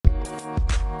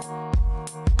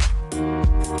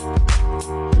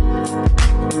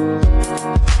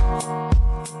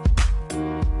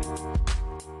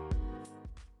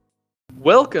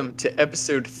Welcome to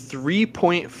episode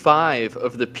 3.5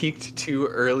 of the Peaked Too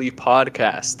Early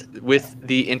podcast. With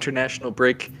the international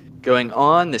break going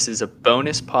on, this is a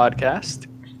bonus podcast.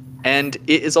 And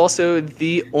it is also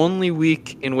the only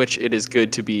week in which it is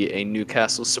good to be a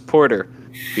Newcastle supporter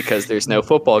because there's no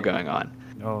football going on.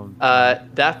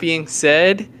 That being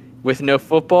said, with no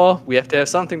football, we have to have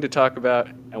something to talk about.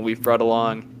 And we've brought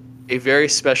along a very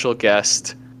special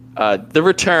guest, the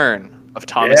return of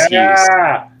Thomas Hughes.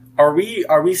 Are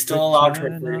we still allowed to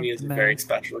refer to me as a very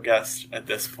special guest at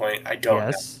this point? I don't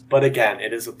know. But again,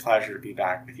 it is a pleasure to be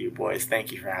back with you boys.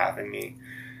 Thank you for having me.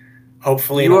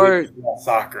 Hopefully in a week of less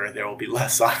soccer, there will be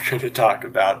less soccer to talk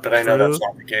about, but I know that's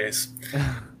not the case.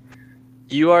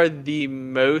 You are the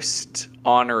most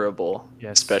honorable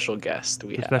special guest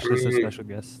we have. Especially for special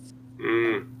guests.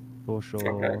 For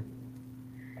sure. Okay.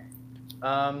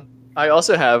 I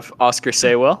also have Oscar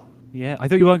Saywell. Yeah, I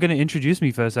thought you weren't going to introduce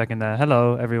me for a second there.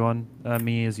 Hello, everyone.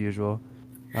 Me as usual.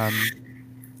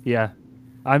 Yeah,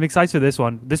 I'm excited for this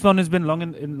one. This one has been long in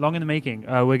the making.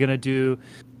 We're going to do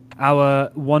our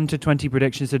 1 to 20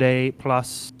 predictions today,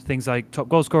 plus things like top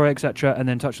goal scorer, etc., and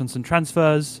then touch on some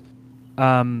transfers.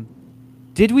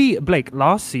 Blake,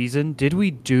 last season, did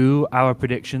we do our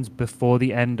predictions before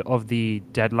the end of the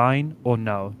deadline or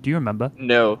no? Do you remember?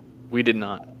 No, we did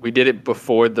not. We did it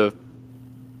before the...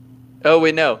 Oh,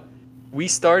 wait, no. We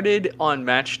started on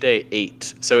match day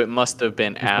 8, so it must have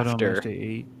been after.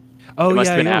 Oh,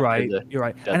 yeah, you're right. You're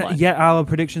right. And yet our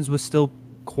predictions were still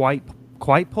quite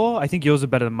poor. I think yours are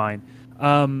better than mine.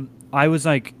 I was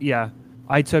like, I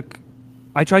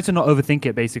tried to not overthink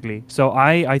it, basically. So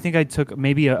I think I took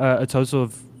maybe a total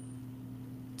of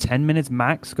 10 minutes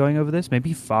max going over this,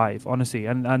 maybe 5, honestly.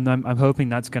 And I'm hoping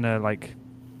that's going to, like,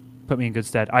 put me in good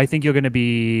stead. I think you're going to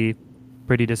be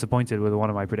pretty disappointed with one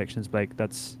of my predictions, Blake.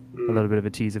 That's a little bit of a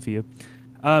teaser for you.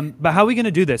 But how are we going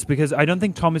to do this? Because I don't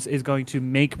think Thomas is going to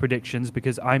make predictions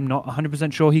because I'm not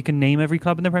 100% sure he can name every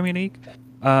club in the Premier League.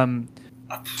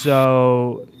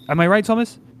 So, am I right,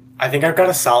 Thomas? I think I've got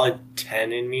a solid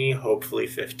 10 in me, hopefully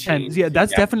 15. Yeah,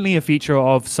 that's definitely a feature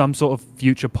of some sort of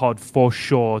future pod for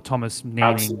sure, Thomas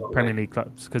naming Premier League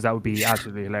clubs, because that would be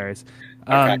absolutely hilarious.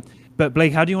 Okay. But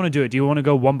Blake, how do you want to do it? Do you want to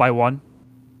go one by one?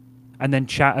 And then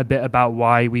chat a bit about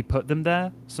why we put them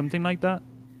there? Something like that?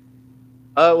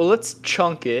 Well, let's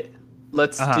chunk it.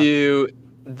 Let's do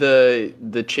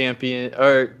the champion,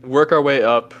 or work our way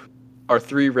up, our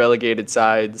 3 relegated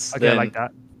sides. Okay, I like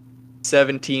that.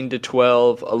 17 to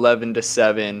 12, 11 to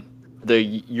 7, the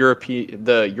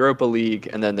Europa League,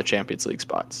 and then the Champions League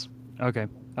spots. Okay.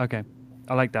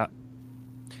 I like that.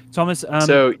 Thomas,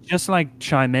 so just like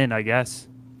chime in, I guess,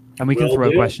 and we can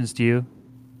throw questions to you.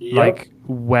 Yep. Like,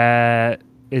 where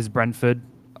is Brentford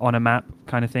on a map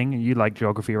kind of thing? You like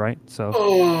geography, right? So.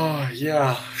 Oh,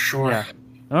 yeah, sure. Yeah.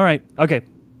 All right. Okay.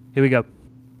 Here we go.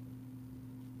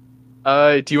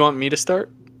 Do you want me to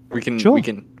start? We can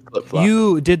flip-flop.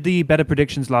 You did the better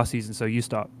predictions last season, so you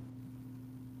start.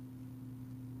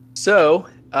 So,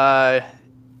 it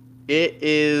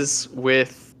is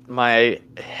with my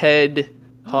head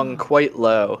hung quite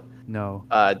low. No.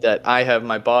 That I have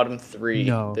my bottom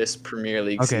 3 this Premier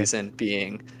League season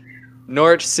being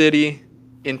Norwich City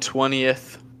in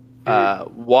 20th,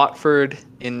 Watford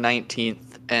in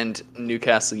 19th, and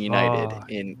Newcastle United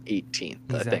in 18th.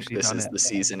 I think this is the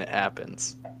season it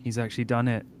happens. He's actually done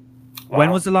it. Wow.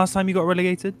 When was the last time you got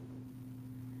relegated?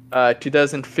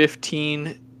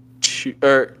 2015,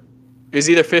 or it was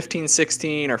either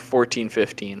 15-16 or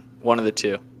 14-15. One of the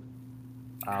two.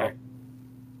 Wow.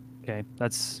 Okay,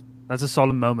 that's a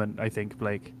solemn moment, I think,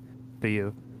 Blake, for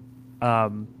you.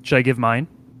 Should I give mine?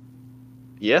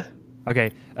 Yeah.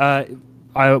 Okay.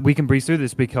 We can breeze through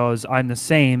this because I'm the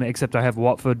same, except I have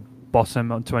Watford bottom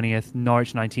on 20th,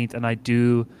 Norwich 19th, and I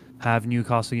do have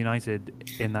Newcastle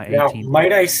United in that 18th. Now,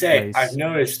 might I say, place. I've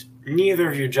noticed neither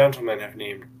of you gentlemen have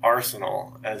named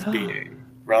Arsenal as being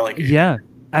relegated. Yeah,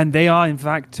 and they are, in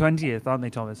fact, 20th, aren't they,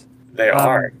 Thomas? They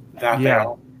are.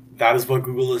 That is what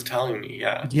Google is telling me,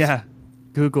 yeah. Yeah,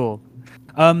 Google.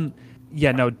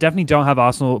 Definitely don't have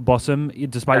Arsenal bottom,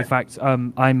 despite the fact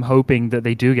I'm hoping that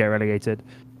they do get relegated.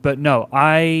 But no,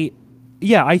 I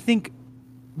think,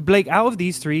 Blake, out of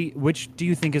these 3, which do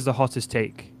you think is the hottest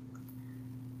take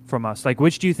from us? Like,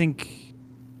 which do you think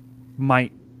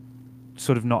might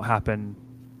sort of not happen?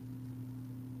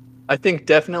 I think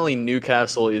definitely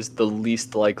Newcastle is the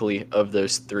least likely of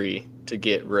those 3 to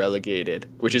get relegated,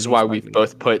 which is why we've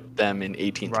both put them in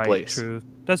 18th place. True.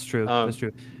 That's true. That's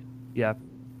true. Yeah.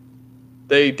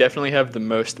 They definitely have the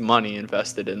most money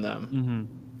invested in them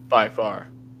by far.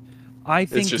 I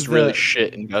think it's just really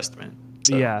shit investment.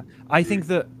 So. Yeah. I think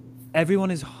that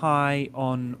everyone is high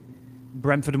on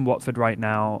Brentford and Watford right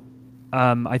now.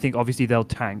 I think obviously they'll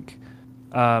tank.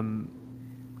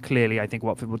 Clearly, I think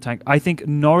Watford will tank. I think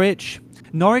Norwich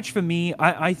for me,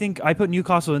 I think I put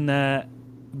Newcastle in there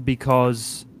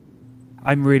because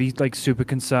I'm really like super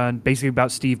concerned basically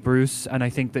about Steve Bruce, and I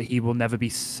think that he will never be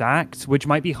sacked, which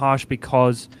might be harsh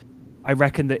because I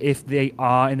reckon that if they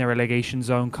are in the relegation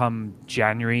zone come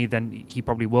January, then he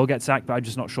probably will get sacked, but I'm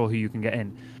just not sure who you can get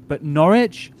in. But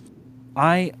Norwich,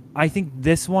 I think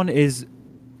this one is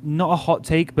not a hot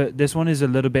take, but this one is a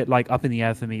little bit like up in the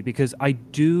air for me because I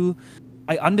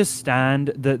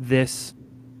understand that this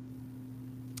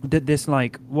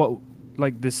like what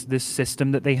like this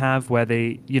system that they have where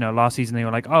they, you know, last season they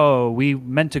were like, oh, we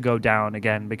meant to go down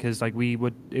again because like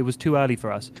it was too early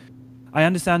for us. I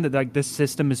understand that like this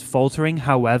system is faltering.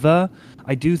 However,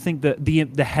 I do think that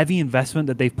the heavy investment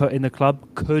that they've put in the club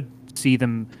could see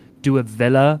them do a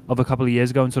Villa of a couple of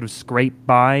years ago and sort of scrape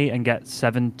by and get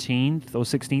 17th or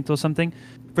 16th or something.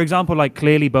 For example, like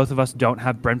clearly both of us don't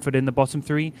have Brentford in the bottom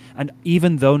three, and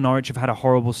even though Norwich have had a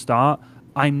horrible start,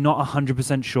 I'm not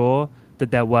 100% sure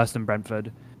that they're worse than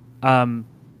Brentford.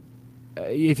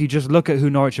 If you just look at who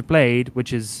Norwich have played,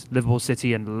 which is Liverpool,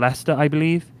 City, and Leicester, I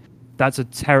believe, that's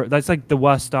like the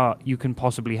worst start you can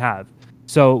possibly have.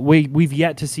 So we've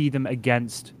yet to see them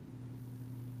against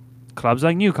clubs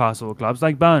like Newcastle, clubs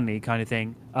like Burnley, kind of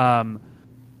thing.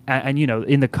 And you know,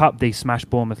 in the cup they smashed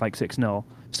Bournemouth like 6-0.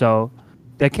 So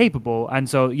they're capable, and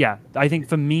so yeah, I think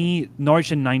for me,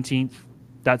 Norwich in 19th.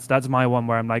 That's my one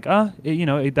where I'm like,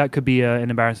 that could be an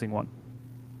embarrassing one.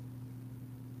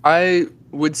 I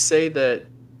would say that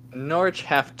Norwich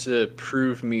have to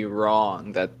prove me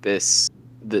wrong that this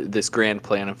grand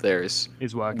plan of theirs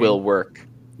will work.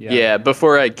 Yeah,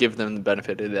 before I give them the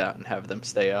benefit of the doubt and have them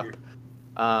stay up.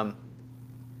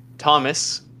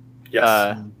 Thomas,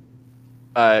 yes.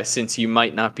 Since you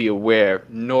might not be aware,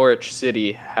 Norwich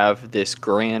City have this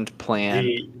grand plan.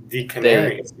 The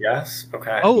Canaries, yes?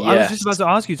 Okay. Oh, yes. I was just about to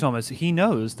ask you, Thomas. He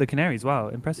knows the Canaries. Wow,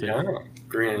 impressive. Yeah,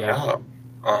 green and yellow.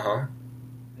 Uh-huh.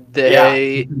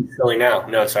 Silly now.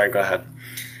 No, sorry, go ahead.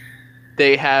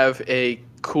 They have a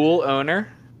cool owner,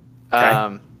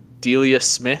 Delia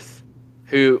Smith,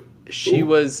 who she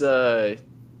was...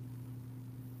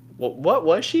 what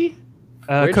was she?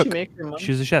 Where did cook. she make her money?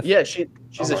 She was a chef. Yeah, she's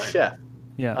a chef.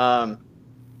 Yeah.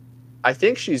 I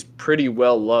think she's pretty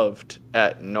well loved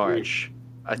at Norwich.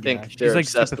 I think she's they're like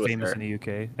obsessed super with famous her. in the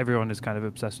UK. Everyone is kind of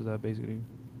obsessed with her, basically.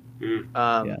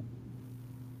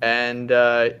 And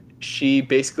she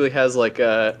basically has like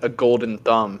a golden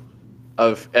thumb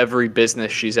of every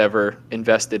business she's ever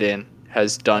invested in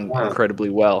has done incredibly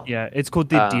well. Yeah, it's called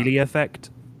the Delia effect.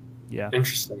 Yeah.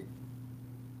 Interesting.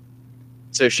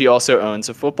 So she also owns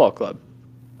a football club.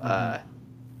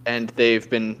 And they've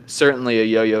been certainly a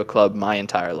yo-yo club my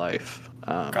entire life.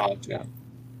 Gotcha.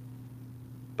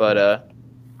 But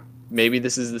maybe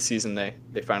this is the season they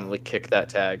finally kick that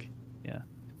tag. Yeah.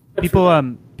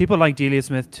 People like Delia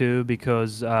Smith too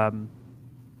because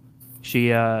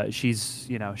she's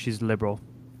liberal,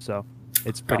 so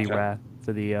it's pretty rare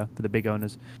for the big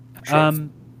owners. Sure.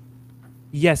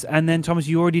 Yes, and then Thomas,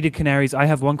 you already did Canaries. I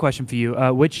have one question for you.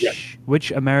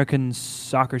 Which American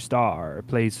soccer star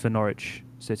plays for Norwich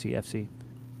City FC?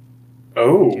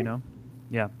 Oh, do you know?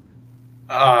 Yeah.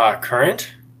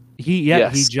 Current? He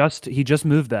just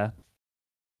moved there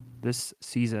this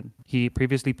season. He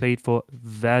previously played for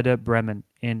Werder Bremen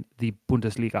in the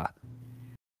Bundesliga.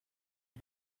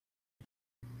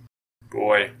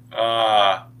 Boy,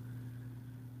 I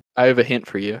have a hint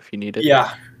for you if you need it.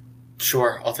 Yeah,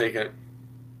 sure, I'll take it.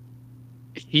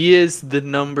 He is the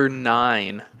number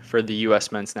 9 for the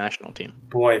U.S. men's national team.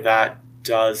 Boy, that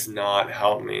does not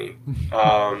help me.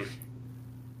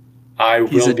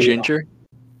 He's a ginger.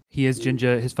 He is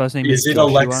ginger. His first name is it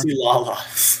Joshua. Alexi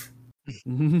Lalas?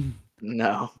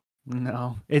 No.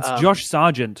 It's Josh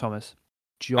Sargent, Thomas.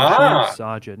 Josh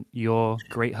Sargent, your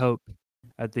great hope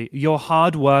your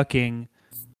hardworking,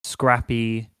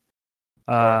 scrappy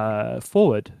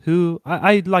forward, who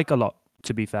I like a lot.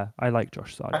 To be fair, I like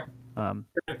Josh Sargent.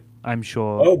 I'm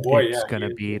sure it's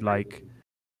gonna be like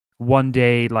one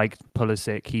day, like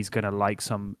Pulisic, he's gonna like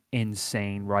some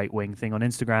insane right wing thing on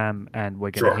Instagram, and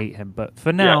we're gonna hate him. But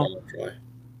for now,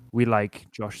 we like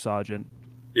Josh Sargent.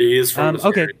 He is from Missouri.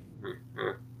 Okay.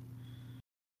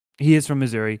 He is from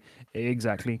Missouri,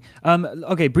 exactly.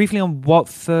 Okay, briefly on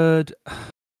Watford.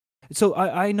 So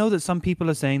I know that some people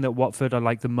are saying that Watford are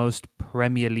like the most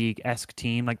Premier League-esque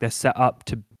team, like they're set up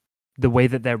to. The way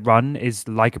that they're run is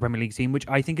like a Premier League team, which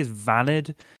I think is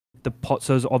valid. The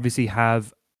Pozzos obviously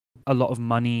have a lot of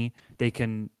money they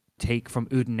can take from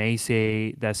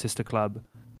Udinese, their sister club,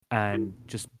 and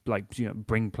just like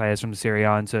bring players from the Serie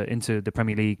A into the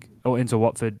Premier League or into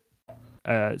Watford,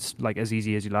 like as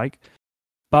easy as you like.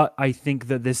 But I think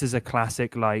that this is a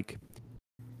classic like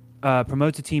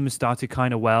promoted team has started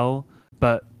kind of well,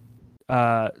 but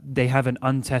they have an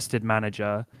untested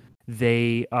manager.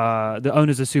 The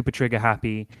owners are super trigger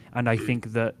happy, and I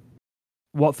think that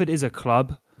Watford is a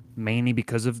club mainly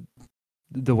because of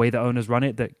the way the owners run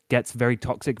it that gets very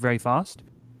toxic very fast.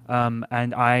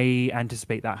 And I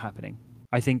anticipate that happening.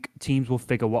 I think teams will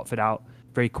figure Watford out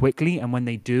very quickly, and when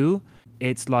they do,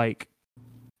 it's like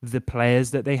the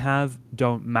players that they have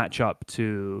don't match up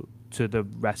to the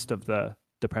rest of the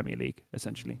Premier League,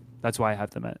 essentially. That's why I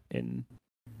have them in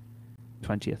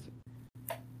 20th.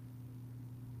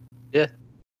 Yeah.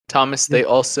 Thomas, they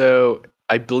also,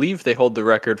 I believe they hold the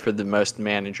record for the most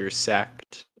managers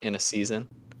sacked in a season.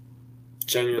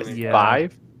 Genuinely. Yeah.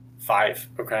 5? 5,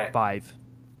 okay. 5.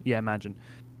 Yeah, imagine.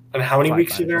 And how many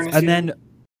weeks are there in a season? And then,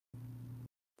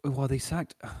 well, they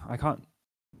sacked, I can't.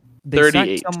 They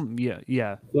 38. Sacked some,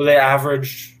 yeah. So they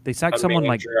averaged. They sacked someone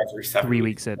like 3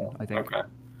 weeks in, I think. Okay.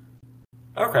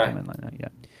 Something like that, yeah.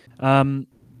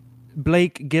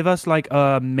 Blake, give us like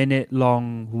a minute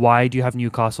long. Why do you have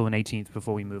Newcastle in 18th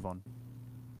before we move on?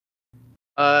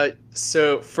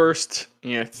 So first,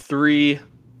 3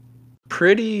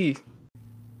 pretty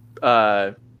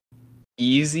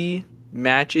easy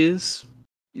matches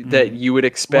that you would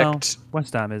expect. Well,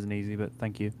 West Ham isn't easy, but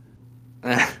thank you.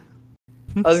 I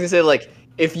was gonna say, like,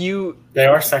 if they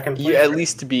are second place, at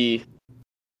least to be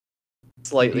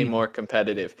slightly more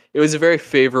competitive. It was a very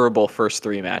favorable first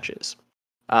 3 matches.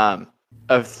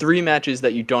 Of 3 matches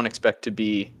that you don't expect to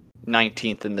be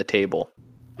 19th in the table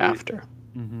after.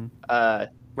 Mm-hmm.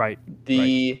 Right.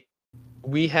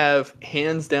 We have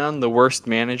hands down the worst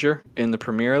manager in the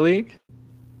Premier League.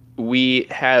 We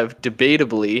have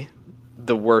debatably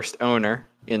the worst owner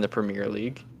in the Premier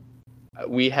League.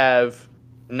 We have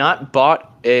not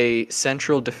bought a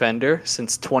central defender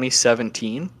since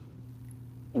 2017.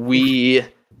 We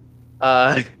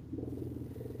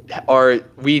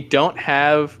don't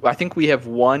have. I think we have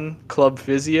 1 club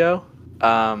physio.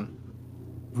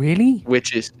 Really?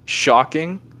 Which is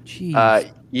shocking.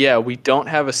 Jeez. Yeah, we don't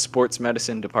have a sports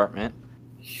medicine department.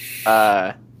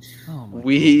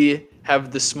 We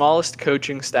have the smallest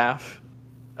coaching staff.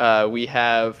 We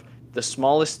have the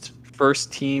smallest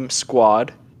first team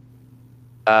squad.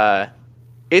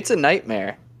 It's a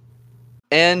nightmare.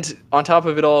 And on top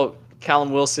of it all,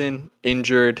 Callum Wilson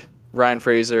injured, Ryan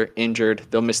Fraser injured.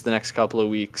 They'll miss the next couple of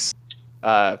weeks.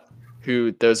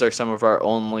 Those are some of our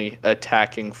only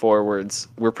attacking forwards.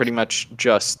 We're pretty much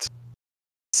just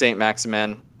St.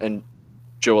 Maximin and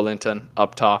Joelinton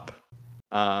up top.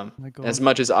 As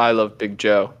much as I love Big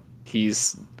Joe,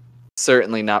 he's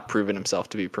certainly not proven himself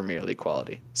to be Premier League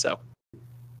quality. So,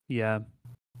 yeah.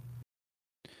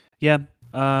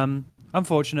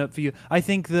 Unfortunate for you. I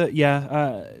think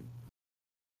that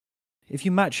if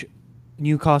you match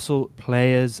Newcastle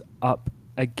players up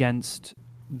against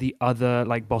the other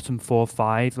like bottom 4 or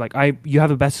 5, you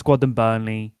have a better squad than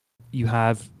Burnley. You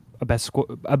have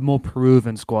a more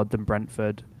proven squad than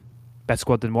Brentford, best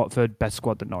squad than Watford, best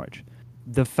squad than Norwich.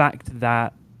 The fact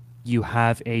that you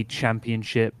have a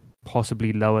championship,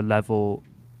 possibly lower level,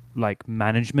 like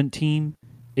management team,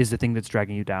 is the thing that's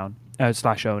dragging you down,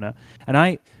 / owner. And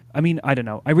I mean, I don't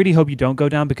know. I really hope you don't go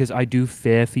down, because I do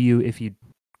fear for you if you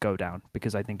go down,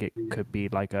 because I think it could be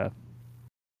like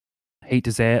hate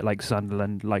to say it, like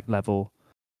Sunderland like level,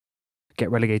 get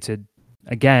relegated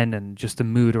again, and just the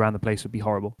mood around the place would be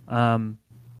horrible.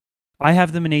 I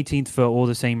have them in 18th for all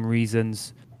the same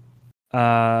reasons.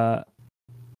 And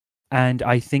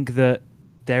I think that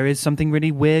there is something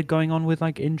really weird going on with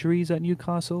like injuries at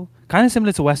Newcastle, kind of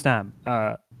similar to West Ham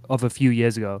of a few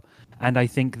years ago. And I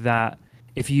think that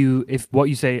if what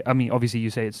you say, I mean, obviously you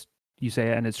say it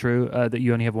and it's true, that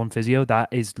you only have 1 physio, that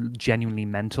is genuinely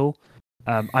mental.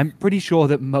 I'm pretty sure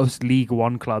that most League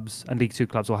 1 clubs and League 2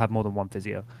 clubs will have more than 1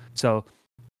 physio. So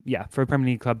yeah, for a Premier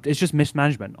League club, it's just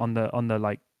mismanagement on the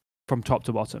like from top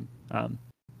to bottom.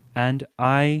 And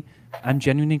I am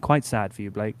genuinely quite sad for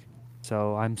you, Blake.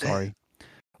 So I'm sorry.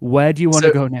 Where do you want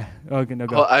to go now? Okay, no,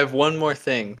 go. Well, I have one more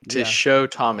thing to show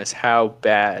Thomas how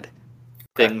bad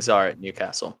things are at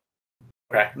Newcastle.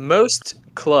 Okay. Most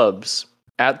clubs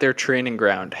at their training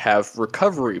ground have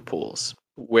recovery pools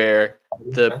where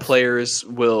the players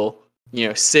will,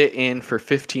 sit in for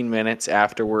 15 minutes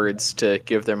afterwards to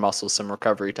give their muscles some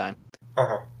recovery time.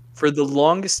 Uh-huh. For the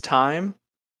longest time,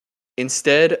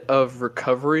 instead of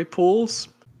recovery pools,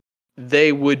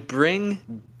 they would bring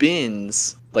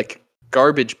bins, like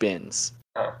garbage bins,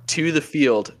 to the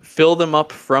field, fill them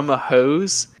up from a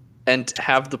hose, and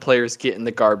have the players get in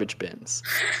the garbage bins.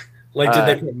 Like, did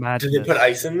they put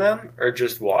ice in them or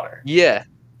just water? Yeah,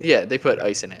 they put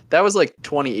ice in it. That was like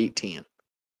 2018. It's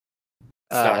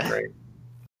not great.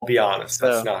 I'll be honest,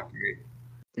 that's not great.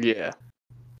 Yeah,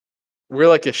 we're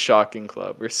like a shocking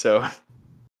club. We're so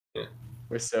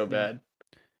bad.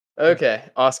 Okay,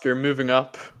 Oscar, moving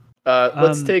up.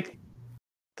 Let's take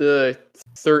the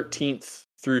 13th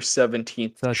through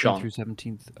 17th. 13th through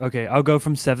 17th. Okay, I'll go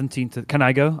from 17th to... Can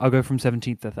I go? I'll go from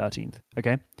 17th to 13th.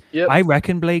 Okay? Yep. I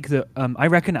reckon, Blake, that I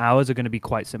reckon ours are going to be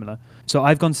quite similar. So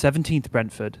I've gone 17th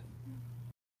Brentford,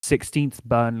 16th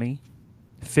Burnley,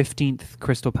 15th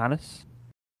Crystal Palace,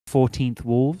 14th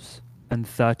Wolves, and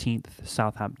 13th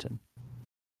Southampton.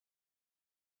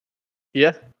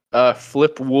 Yeah.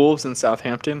 Flip Wolves and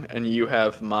Southampton, and you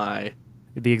have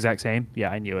the exact same. Yeah,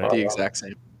 I knew it. The exact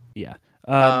same. Yeah.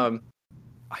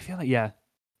 I feel like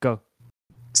go.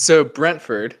 So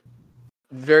Brentford,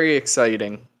 very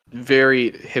exciting,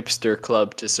 very hipster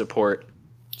club to support.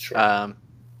 Sure.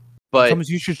 But Thomas,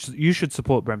 you should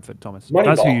support Brentford, Thomas. Moneyball.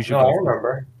 That's who you should. No, I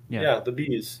remember. Yeah, the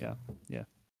Bees. Yeah.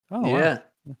 Oh yeah.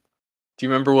 Wow. Do you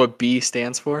remember what B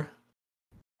stands for?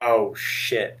 Oh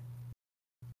shit.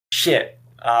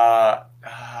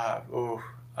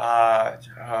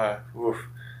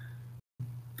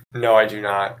 No, I do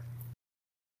not.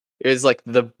 It was like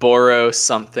the Borough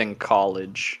something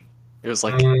college. It was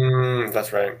like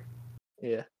that's right.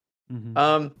 Yeah.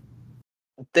 Mm-hmm.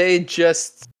 They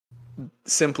just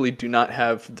simply do not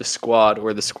have the squad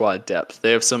or the squad depth.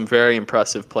 They have some very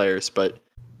impressive players, but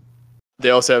they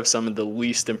also have some of the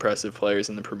least impressive players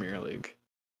in the Premier League.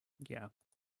 Yeah.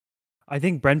 I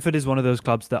think Brentford is one of those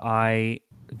clubs that I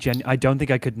don't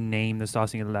think I could name the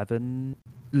starting 11,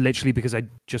 literally because I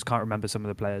just can't remember some of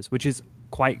the players, which is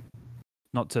quite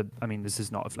this is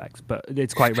not a flex, but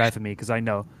it's quite rare for me because I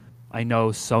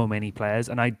know so many players,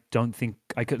 and I don't think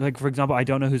I could, like, for example, I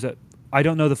don't know the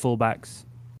fullbacks.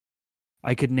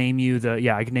 I could name you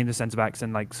I could name the centre backs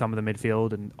and like some of the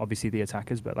midfield and obviously the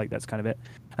attackers, but like that's kind of it.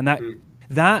 And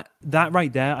that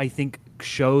right there, I think,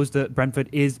 shows that Brentford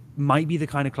might be the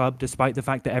kind of club, despite the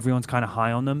fact that everyone's kind of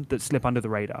high on them, that slip under the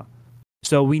radar.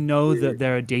 So we know that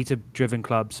they're a data-driven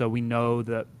club. So we know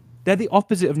that they're the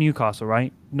opposite of Newcastle,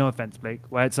 right? No offense, Blake,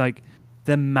 where it's like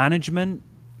the management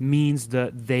means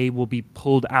that they will be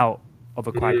pulled out of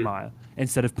a quagmire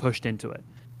instead of pushed into it,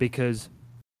 because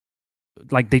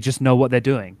like they just know what they're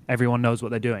doing. Everyone knows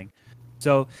what they're doing.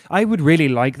 So I would really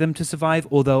like them to survive,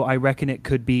 although I reckon it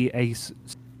could be a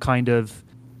kind of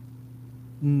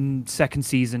second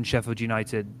season Sheffield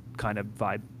United kind of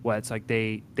vibe, where it's like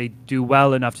they do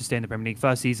well enough to stay in the Premier League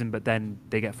first season, but then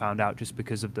they get found out just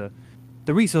because of the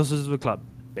resources of the club,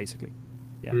 basically.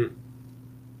 Yeah.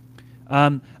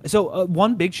 So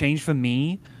one big change for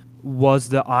me was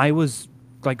that I was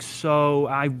like,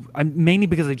 I'm mainly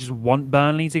because I just want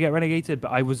Burnley to get relegated,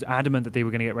 but I was adamant that they were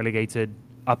going to get relegated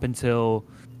up until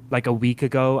like a week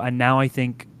ago, and now I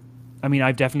think,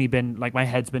 I've definitely been, like, my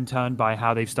head's been turned by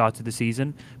how they've started the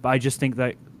season, but I just think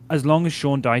that as long as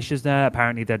Sean Dyche is there,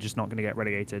 apparently they're just not going to get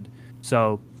relegated.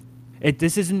 So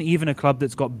this isn't even a club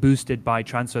that's got boosted by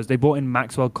transfers. They brought in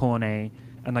Maxwell Cornet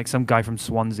and like some guy from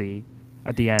Swansea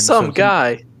at the end. Some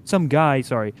guy,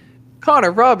 sorry.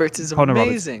 Connor Roberts is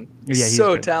amazing. Yeah, he's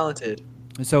so talented.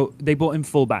 So they brought in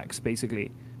fullbacks, basically,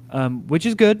 which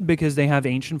is good because they have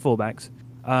ancient fullbacks.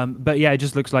 But yeah, it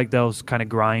just looks like they'll kind of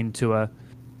grind to a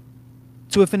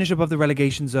finish above the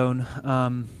relegation zone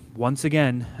once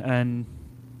again. And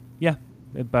yeah,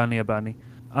 Burnley are Burnley.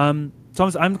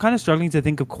 Thomas, I'm kind of struggling to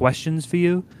think of questions for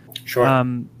you. Sure.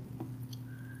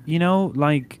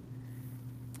 Like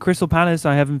Crystal Palace,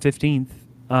 I have in 15th.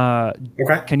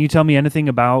 Okay. Can you tell me anything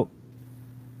about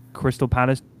Crystal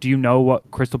Palace? Do you know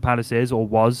what Crystal Palace is or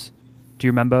was? Do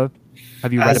you remember?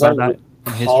 Have you read about that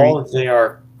in history? They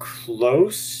are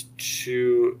close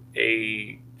to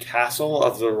a castle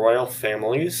of the royal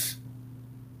families,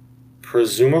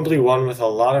 presumably one with a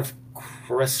lot of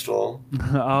crystal.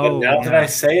 But now that I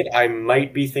say it, I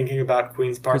might be thinking about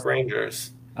Queen's Park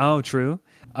Rangers. Oh, true.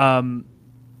 Queen's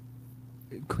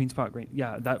Park Rangers.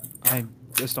 Yeah, that I'm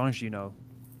astonished you know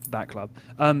that club.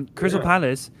 Crystal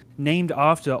Palace, named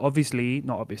after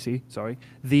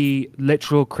the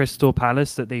literal Crystal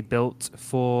Palace that they built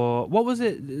for, what was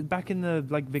it back in the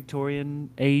like Victorian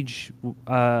age?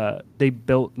 They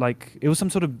built like, it was some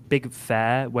sort of big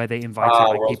fair where they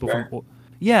invited people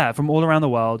from all around the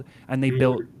world, and they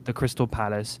built the Crystal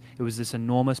Palace. It was this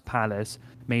enormous palace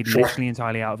made literally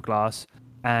entirely out of glass,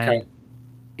 and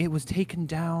it was taken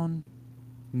down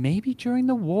maybe during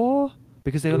the war.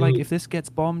 Because they were like, if this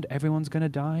gets bombed, everyone's going to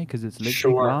die because it's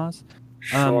literally glass.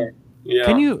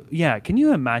 Yeah. Can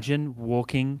you imagine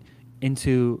walking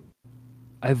into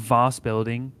a vast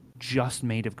building just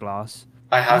made of glass?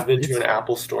 I have been to an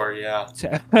Apple store, yeah.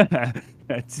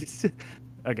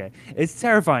 Okay, it's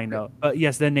terrifying though. But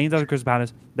yes, they're named after Crystal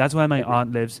Palace. That's where my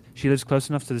aunt lives. She lives close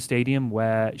enough to the stadium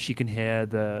where she can hear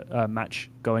the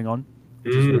match going on,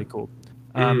 which is really cool.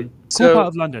 Cool part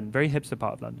of London, very hipster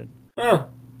part of London. Huh.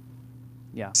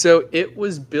 Yeah. So it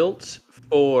was built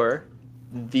for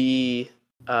the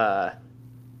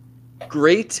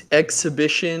great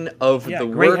exhibition of the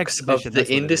works of the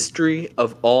industry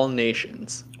of all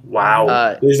nations.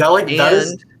 Wow. Is that like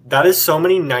that is so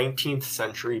many 19th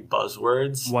century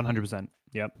buzzwords. 100%.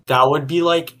 Yep. That would be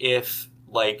like if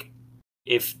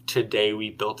today we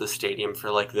built a stadium for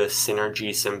like the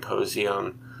Synergy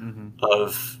Symposium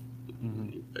of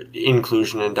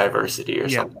inclusion and diversity or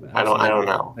something. Absolutely. I don't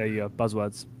know. There you go.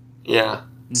 Buzzwords. Yeah.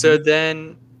 So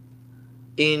then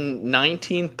in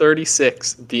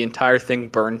 1936, the entire thing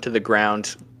burned to the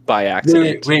ground by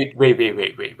accident. Wait.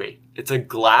 It's a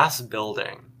glass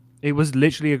building. It was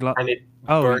literally a glass. And it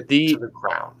burned to the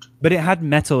ground. But it had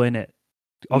metal in it.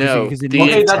 Obviously, no.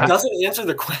 That doesn't answer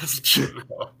the question,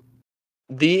 though.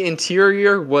 The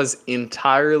interior was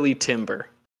entirely timber.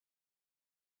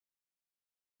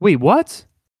 Wait, what?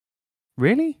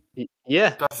 Really?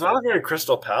 Yeah. That's not a very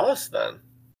Crystal Palace, then.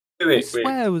 I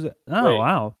swear it was. Oh,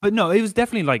 wow. But no, it was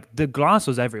definitely like the glass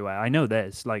was everywhere. I know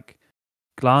this. Like,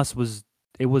 glass was.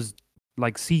 It was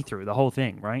like see-through, the whole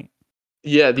thing, right?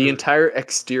 Yeah, the entire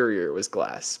exterior was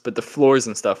glass, but the floors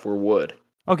and stuff were wood.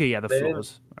 Okay, yeah, the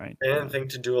floors, right. They didn't think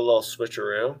to do a little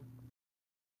switcheroo?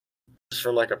 Just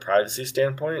from like a privacy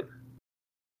standpoint?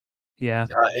 Yeah.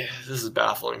 This is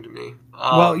baffling to me.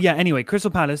 Well, yeah, anyway,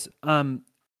 Crystal Palace,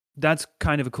 that's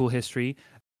kind of a cool history.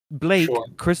 Blake, sure.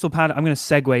 Crystal Palace, I'm going to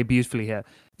segue beautifully here.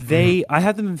 I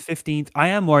have them in 15th. I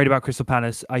am worried about Crystal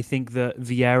Palace. I think that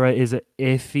Vieira is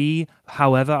iffy.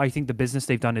 However, I think the business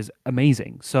they've done is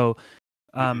amazing. So,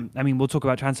 I mean, we'll talk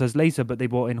about transfers later, but they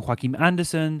brought in Joaquim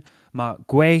Anderson, Mark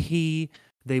Guehi.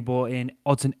 They brought in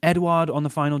Odson Edouard on the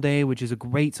final day, which is a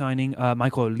great signing.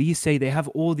 Michael Olise. They have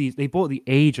all these. They brought the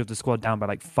age of the squad down by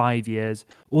like 5 years.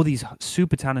 All these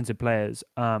super talented players.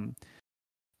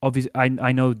 Obviously,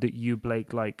 I know that you,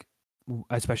 Blake, like,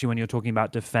 especially when you're talking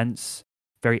about defense,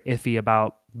 very iffy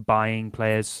about buying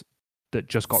players that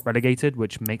just got relegated,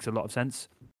 which makes a lot of sense.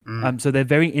 So they're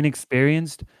very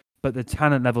inexperienced, but the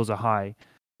talent levels are high.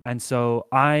 And so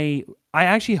I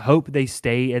actually hope they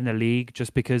stay in the league,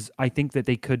 just because I think that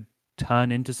they could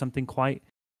turn into something quite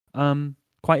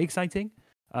exciting.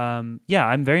 Yeah,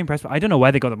 I'm very impressed. I don't know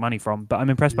where they got the money from, but I'm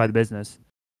impressed by the business.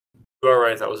 You are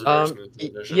right. That was a very smooth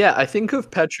decision. Yeah, I think of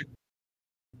Patrick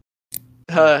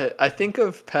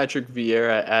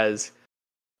Vieira as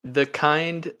the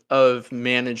kind of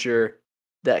manager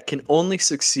that can only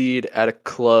succeed at a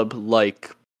club like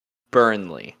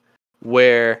Burnley,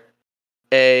 where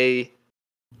there's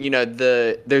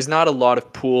not a lot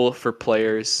of pool for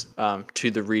players to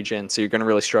the region, so you're going to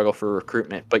really struggle for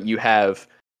recruitment. But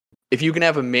if you can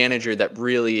have a manager that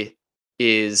really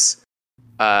is,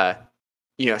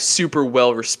 super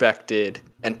well respected,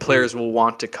 and players will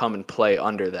want to come and play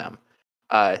under them.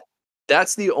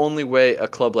 That's the only way a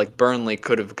club like Burnley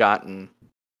could have gotten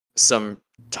some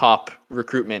top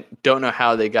recruitment. Don't know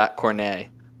how they got Cornet.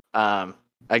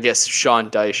 I guess Sean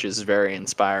Dyche is very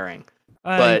inspiring.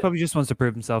 But he probably just wants to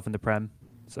prove himself in the Prem.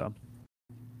 So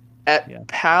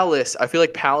Palace, I feel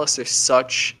like Palace are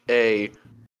such a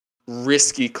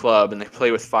risky club, and they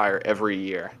play with fire every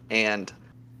year. And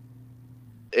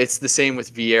it's the same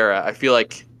with Vieira. I feel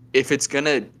like if it's going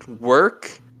to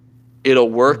work, it'll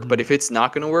work. But if it's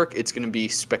not going to work, it's going to be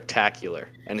spectacular.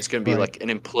 And it's going to be like an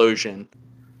implosion.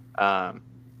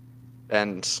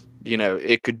 And,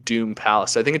 it could doom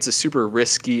Palace. I think it's a super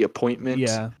risky appointment.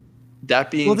 Yeah.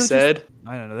 That being said,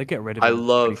 I don't know. They get rid of him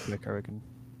pretty quick, I reckon.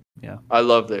 Yeah. I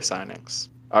love their signings.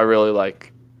 I really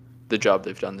like the job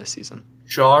they've done this season.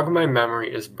 Jog my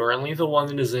memory. Is Burnley the one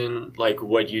that is in like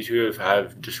what you two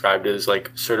have described as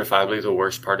like certifiably the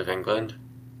worst part of England?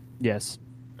 Yes.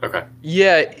 Okay.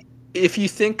 Yeah. If you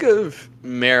think of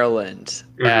Maryland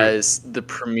as the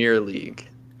Premier League,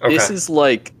 this is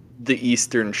like the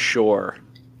Eastern Shore.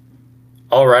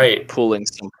 All right. Pulling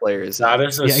some players. That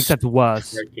is except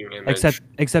worse.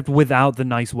 Except without the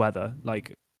nice weather,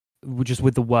 like just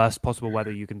with the worst possible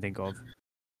weather you can think of.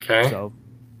 Okay. So.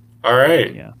 All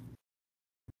right. Yeah.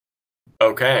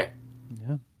 Okay.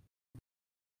 Yeah.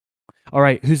 All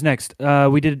right. Who's next?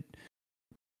 We did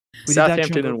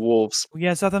Southampton and Wolves.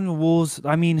 Yeah, Southampton and Wolves.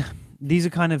 I mean, these are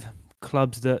kind of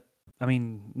clubs that I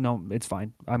mean, no, it's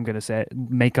fine. I'm gonna say it.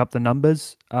 Make up the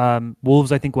numbers.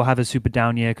 Wolves, I think, will have a super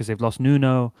down year because they've lost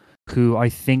Nuno, who I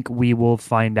think we will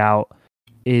find out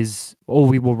is, or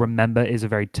we will remember, is a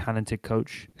very talented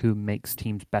coach who makes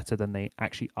teams better than they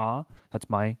actually are. That's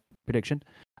my prediction.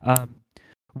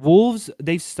 Wolves,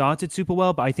 they've started super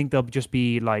well, but I think they'll just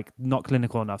be like not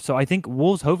clinical enough. So I think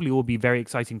Wolves hopefully will be very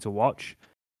exciting to watch.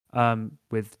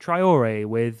 With Traore,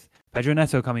 with Pedro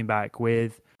Neto coming back,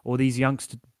 with all these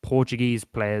youngster Portuguese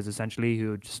players essentially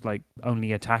who just like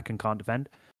only attack and can't defend.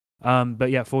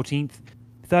 But yeah, 14th,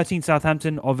 13th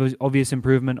Southampton, obvious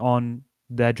improvement on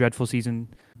their dreadful season.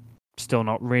 Still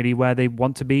not really where they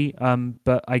want to be.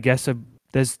 But I guess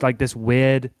there's like they're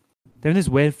in this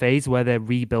weird phase where they're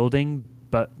rebuilding,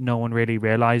 but no one really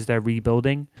realized they're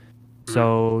rebuilding.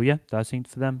 So yeah, 13th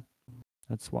for them.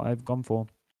 That's what I've gone for.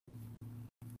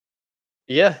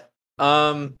 Yeah.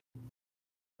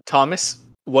 Thomas,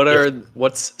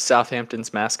 what's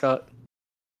Southampton's mascot?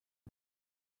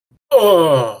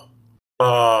 I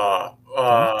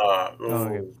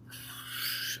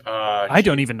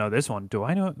don't even know this one. Do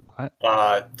I know?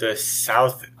 The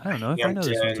South. I don't know if I know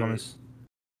this one, Thomas.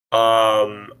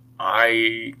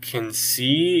 I can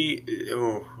see.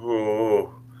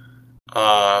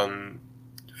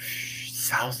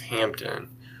 Southampton.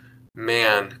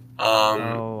 Man.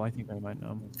 I think I might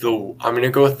know. I'm gonna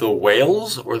go with the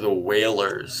Whales or the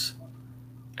Whalers,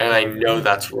 and I know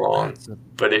that's wrong,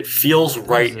 but it feels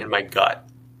right in my gut.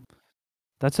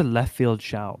 That's a left field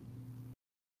shout.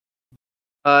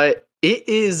 It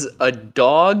is a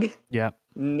dog. Yeah.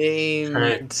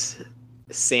 Named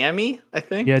Sammy, I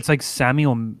think. Yeah, it's like Sammy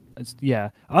or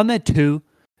on there two.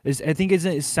 I think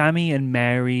it's Sammy and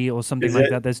Mary or something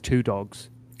like that. There's two dogs.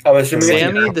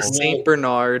 Sammy the Saint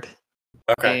Bernard.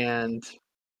 Okay. And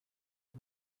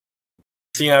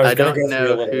I don't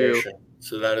know who.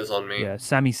 So that is on me. Yeah,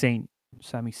 Sammy Saint.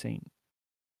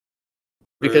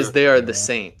 Because they are the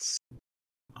Saints.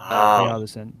 They are the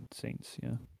Saints.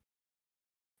 Yeah.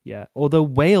 Yeah. Although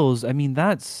Wales, I mean,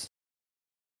 that's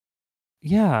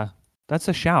a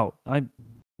shout. I don't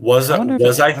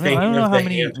know how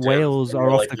many whales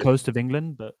are off the coast of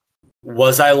England, but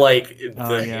was I like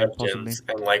the Hamptons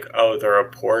and like, they're a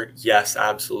port? Yes,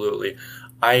 absolutely.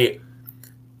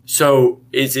 So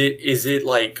is it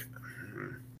like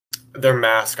their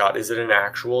mascot? Is it an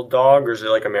actual dog or is it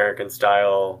like American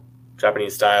style,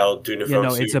 Japanese style?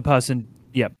 It's a person.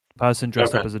 Yep, person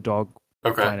dressed up as a dog.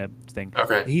 Kind of thing.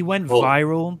 Okay. He went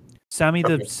viral. Sammy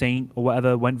the Saint or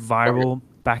whatever went viral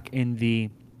back in the.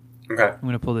 Okay. I'm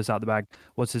gonna pull this out the bag.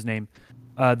 What's his name?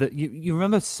 You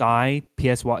remember Psy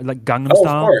PSY like Gangnam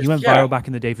Style? He went viral back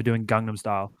in the day for doing Gangnam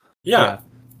Style. Yeah.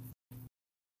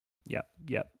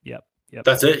 Yep.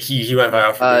 That's it. He went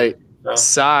viral for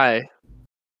Psy.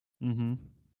 Mm-hmm.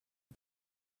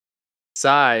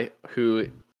 Psy, who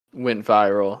went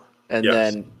viral and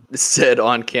then said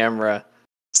on camera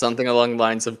something along the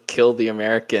lines of "kill the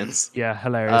Americans." Yeah,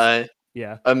 hilarious.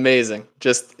 Amazing.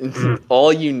 Just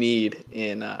all you need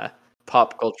in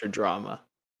pop culture drama.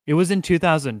 It was in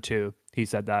 2002. He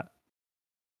said that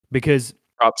because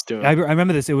props to him. I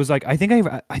remember this. It was like I think I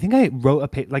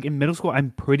wrote like in middle school.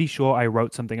 I'm pretty sure I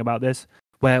wrote something about this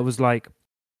where it was like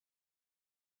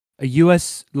a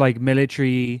U.S. like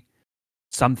military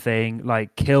something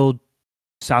like killed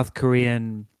South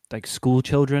Korean like school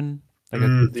children.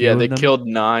 Like they killed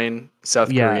 9 South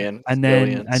Korean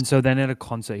civilians. And so then at a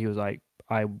concert he was like,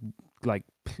 I like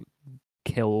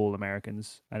kill all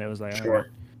Americans, and it was like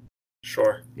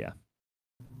sure. Yeah.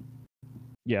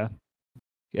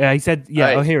 He said,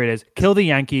 right. Oh, here it is. Kill the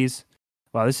Yankees.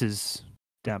 Wow, this is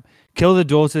damn. Kill the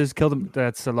daughters. Kill them.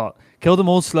 That's a lot. Kill them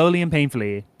all slowly and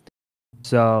painfully.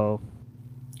 So,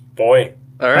 boy.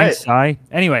 All right. Thanks,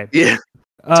 anyway. Yeah.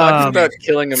 Talking about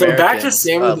killing Americans. So back to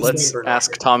Sam. Let's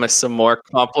ask Thomas some more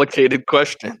complicated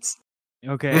questions.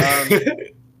 Okay.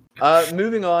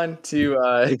 Moving on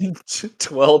to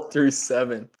 12 through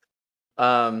 7.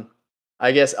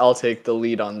 I guess I'll take the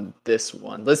lead on this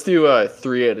one. Let's do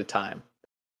 3 at a time.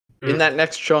 In that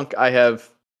next chunk, I have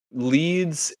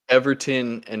Leeds,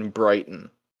 Everton, and Brighton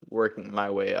working my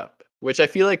way up, which I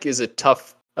feel like is a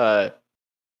tough.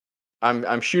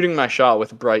 I'm shooting my shot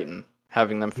with Brighton,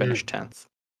 having them finish 10th.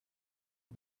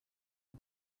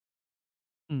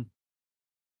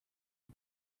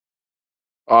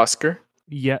 Oscar?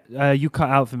 Yeah, you cut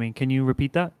out for me. Can you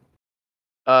repeat that?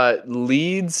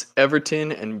 Leeds,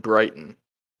 Everton, and Brighton.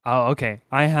 Oh, okay.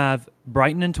 I have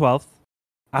Brighton in 12th,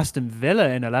 Aston Villa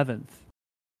in 11th,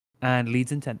 and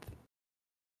Leeds in 10th.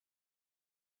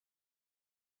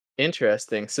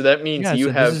 Interesting. So that means you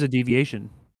have... This is a deviation.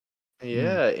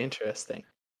 Yeah, interesting.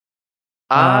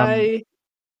 I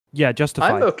Yeah,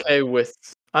 justified.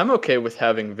 I'm okay with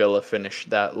having Villa finish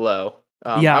that low.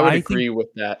 I would agree with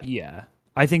that. Yeah,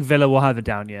 I think Villa will have a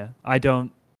down year. I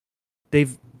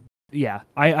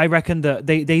reckon that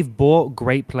they've bought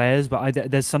great players, but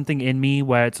there's something in me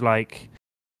where it's like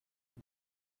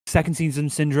second season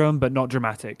syndrome, but not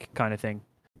dramatic kind of thing.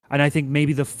 And I think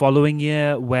maybe the following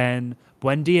year when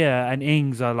Buendia and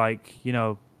Ings are like,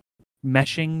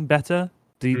 meshing better,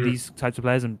 these types of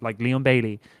players, and like Leon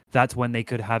Bailey, that's when they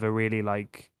could have a really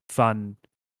like fun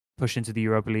push into the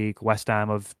Europa League, West Ham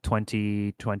of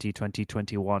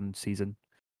 2020-2021 season.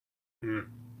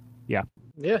 Yeah.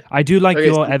 I do like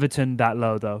your Everton that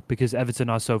low though, because Everton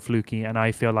are so fluky, and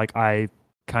I feel like I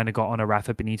kind of got on a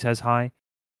Rafa Benitez high,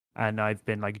 and I've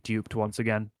been like duped once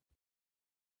again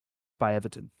by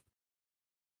Everton.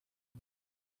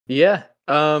 Yeah.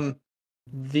 So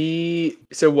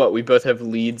what? We both have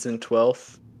Leeds in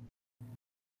 12th.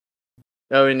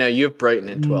 Oh no, you have Brighton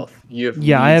in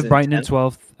 12th. I have Brighton in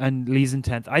 12th and Leeds in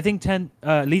 10th. I think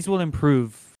Leeds will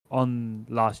improve on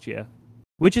last year,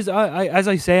 which is, as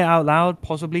I say it out loud,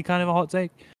 possibly kind of a hot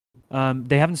take.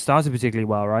 They haven't started particularly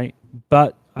well, right?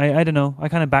 But I don't know. I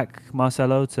kind of back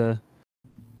Marcelo to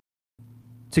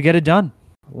get it done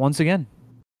once again.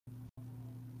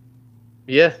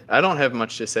 Yeah, I don't have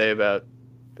much to say about.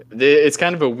 It's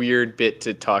kind of a weird bit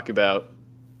to talk about.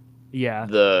 Yeah,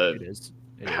 it is.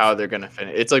 How they're going to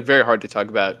finish. It's like very hard to talk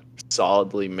about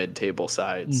solidly mid-table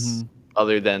sides,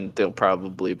 other than they'll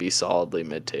probably be solidly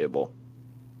mid-table.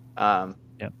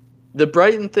 The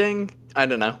Brighton thing, I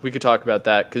don't know. We could talk about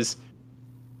that because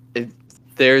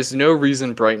there's no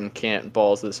reason Brighton can't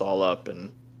balls this all up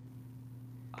and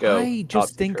go. I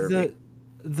just think that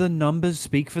the numbers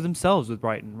speak for themselves with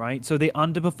Brighton, right? So they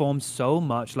underperformed so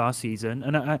much last season,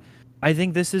 and I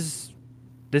think this is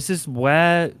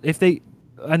where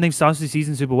and they've started the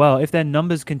season super well. If their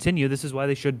numbers continue, this is where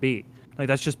they should be. Like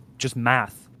that's just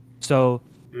math. So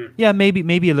yeah,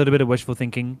 maybe a little bit of wishful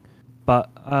thinking, but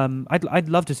I'd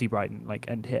love to see Brighton like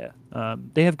end here.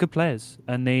 They have good players,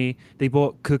 and they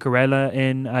bought Cucurella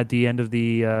in at the end of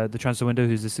the transfer window,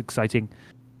 who's this exciting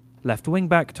left wing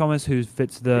back, Thomas, who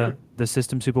fits the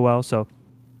system super well. So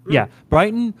yeah,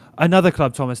 Brighton, another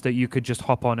club, Thomas, that you could just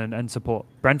hop on and support.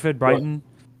 Brentford, Brighton.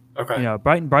 Okay.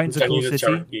 Brighton's a cool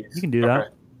city. You can do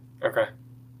that. Okay.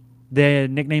 Their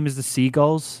nickname is the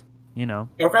Seagulls.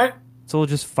 Okay. It's all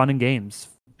just fun and games.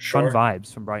 Sure. Fun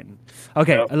vibes from Brighton.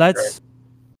 Okay, let's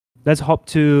hop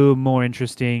to more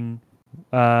interesting.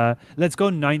 Let's go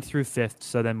 9th through 5th.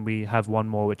 So then we have one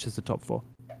more, which is the top 4.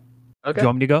 Okay. Do you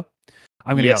want me to go?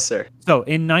 I'm gonna go. Yes, sir. So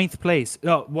in 9th place.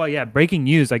 Oh well, yeah. Breaking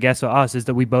news, I guess, for us is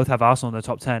that we both have Arsenal in the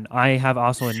top 10. I have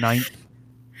Arsenal in 9th.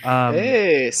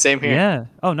 Hey, same here. Yeah.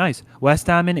 Oh, nice. West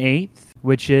Ham in 8th,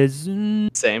 which is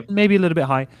same, maybe a little bit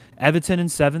high. Everton in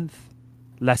 7th,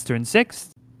 Leicester in 6th,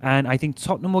 and I think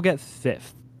Tottenham will get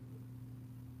 5th.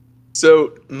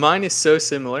 So mine is so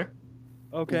similar.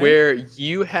 Okay. Where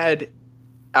you had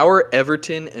our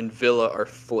Everton and Villa are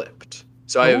flipped.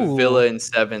 So I have Villa in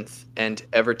 7th and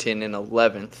Everton in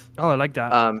 11th. Oh, I like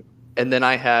that. And then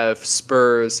I have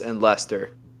Spurs and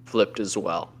Leicester flipped as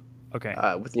well. Okay.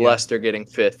 With Leicester getting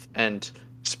 5th and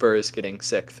Spurs getting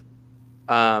 6th.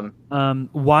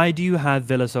 Why do you have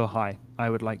Villa so high? I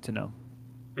would like to know.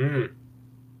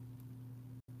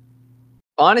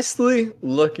 Honestly,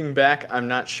 looking back, I'm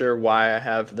not sure why I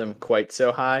have them quite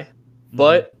so high.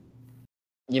 But,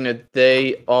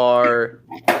 they are...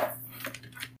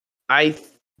 I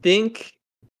think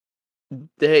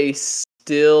they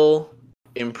still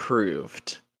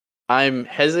improved. I'm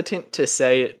hesitant to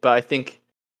say it, but I think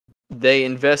they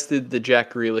invested the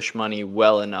Jack Grealish money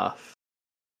well enough.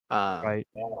 Right.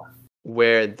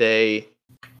 Where they...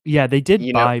 Yeah, they did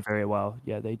buy very well.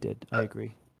 Yeah, they did. I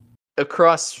agree.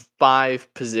 Across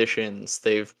 5 positions,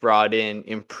 they've brought in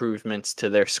improvements to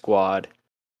their squad.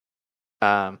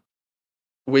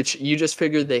 Which you just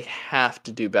figure they have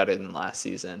to do better than last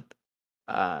season.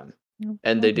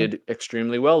 And they did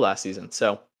extremely well last season.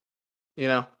 So,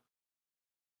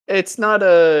 it's not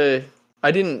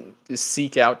I didn't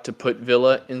seek out to put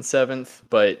Villa in 7th,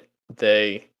 but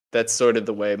that's sort of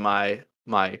the way my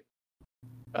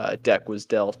deck was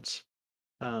dealt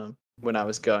when I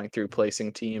was going through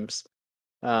placing teams.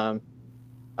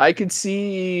 I could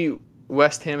see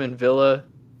West Ham and Villa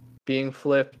being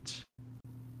flipped,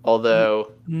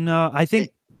 although no, I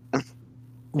think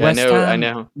West Ham, I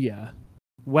know. Yeah,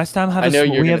 West Ham have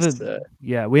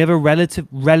we have a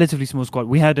relatively small squad.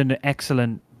 We had an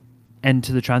excellent end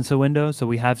to the transfer window, so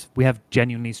we have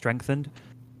genuinely strengthened.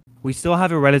 We still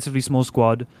have a relatively small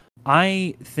squad.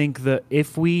 I think that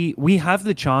if we have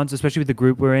the chance, especially with the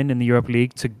group we're in the Europa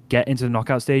League, to get into the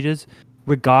knockout stages,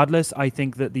 regardless, I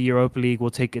think that the Europa League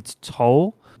will take its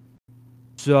toll.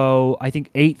 So I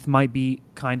think 8th might be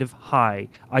kind of high.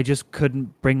 I just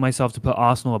couldn't bring myself to put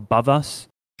Arsenal above us.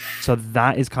 So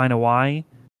that is kind of why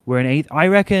we're in 8th. I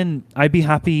reckon I'd be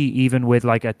happy even with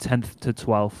like a 10th to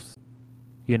 12th,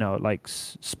 like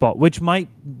spot, which might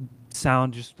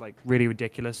sound just like really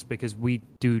ridiculous because we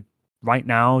do right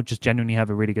now just genuinely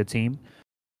have a really good team.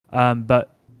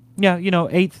 But yeah,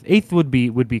 8th would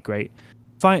be great.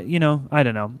 Fine, I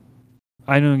don't know.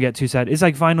 I don't get too sad. It's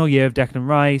like final year of Declan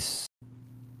Rice.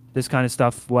 This kind of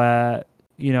stuff where,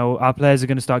 our players are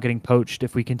going to start getting poached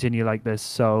if we continue like this.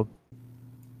 So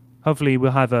hopefully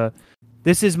we'll have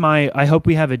I hope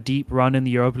we have a deep run in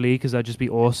the Europa League because that'd just be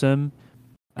awesome.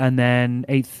 And then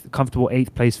comfortable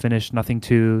 8th place finish, nothing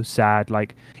too sad.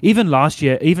 Like even last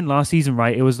season,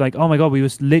 right? It was like, oh my God, we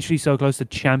was literally so close to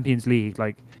Champions League.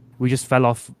 Like we just fell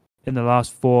off in the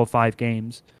last 4 or 5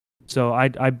 games. So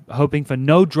I'm hoping for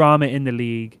no drama in the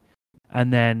league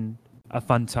and then a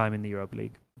fun time in the Europa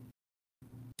League.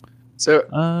 So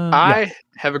I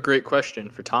have a great question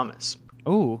for Thomas.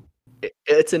 Oh,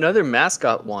 it's another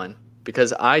mascot one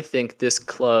because I think this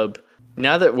club,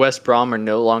 now that West Brom are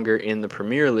no longer in the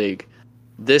Premier League,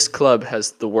 this club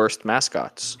has the worst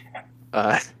mascots.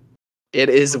 It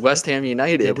is West Ham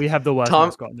United. Yeah, we have the worst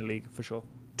mascot in the league for sure.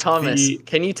 Thomas,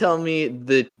 can you tell me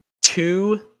the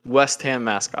 2 West Ham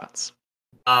mascots?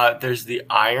 There's the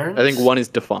Irons. I think one is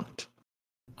defunct.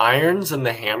 Irons and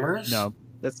the Hammers? No.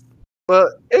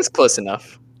 It's close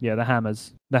enough. Yeah, the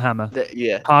Hammers. The Hammer.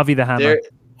 Yeah. Harvey the Hammer.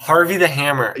 Harvey the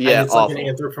Hammer. Yeah, and it's awful. Like an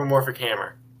anthropomorphic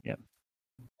hammer. Yeah.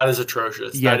 That is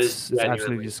atrocious. Yeah, that it's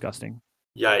absolutely disgusting.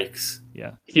 Yikes.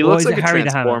 Yeah. He looks like a Harry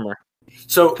transformer.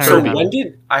 So when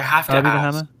did I have to Harvey ask? The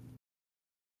Hammer?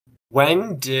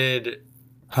 When did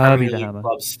Harvey Premier the League Hammer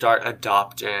clubs start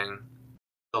adopting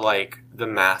the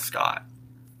mascot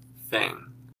thing?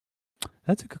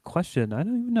 That's a good question. I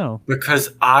don't even know. Because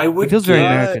I would. It feels very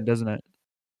American, doesn't it?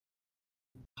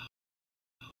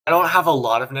 I don't have a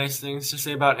lot of nice things to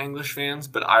say about English fans,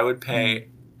 but I would pay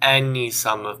any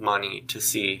sum of money to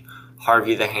see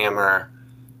Harvey the Hammer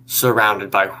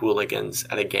surrounded by hooligans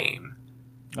at a game.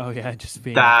 Oh yeah, just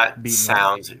being that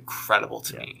sounds incredible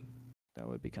to me. That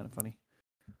would be kind of funny.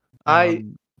 I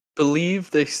believe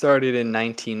they started in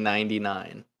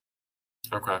 1999.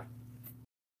 Okay.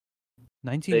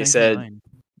 1999. They said,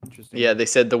 interesting. Yeah, they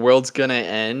said the world's gonna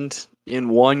end in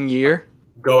 1 year.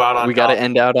 Go out on. We got to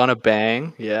end out on a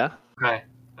bang. Yeah. Okay.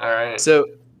 All right. So,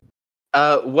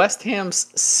 West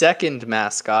Ham's second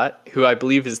mascot, who I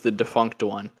believe is the defunct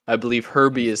one, I believe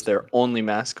Herbie is their only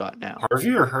mascot now.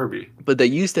 Harvey or Herbie? But they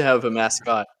used to have a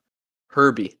mascot,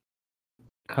 Herbie.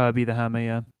 Herbie the Hammer.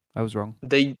 Yeah, I was wrong.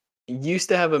 They used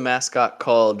to have a mascot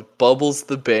called Bubbles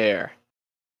the Bear,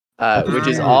 which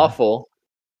is awful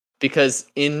because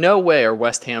in no way are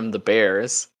West Ham the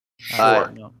Bears.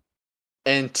 Sure.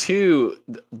 And 2,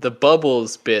 the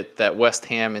Bubbles bit that West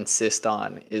Ham insist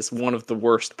on is one of the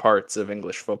worst parts of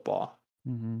English football.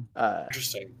 Mm-hmm.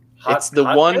 Interesting. It's the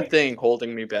one thing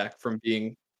holding me back from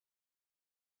being.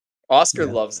 Oscar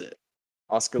loves it.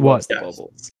 Oscar loves the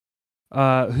Bubbles.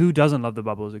 Who doesn't love the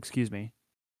Bubbles? Excuse me.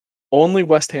 Only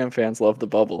West Ham fans love the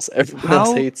Bubbles. Everyone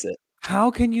else hates it. How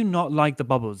can you not like the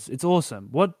Bubbles? It's awesome.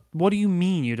 What do you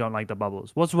mean you don't like the Bubbles?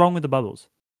 What's wrong with the Bubbles?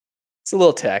 It's a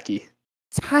little tacky.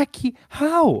 Tacky?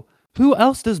 How? Who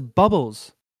else does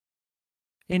bubbles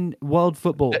in world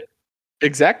football?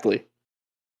 Exactly.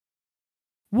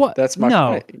 What? That's my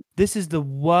point. This is the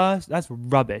worst. That's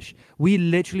rubbish.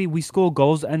 We score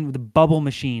goals and the bubble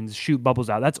machines shoot bubbles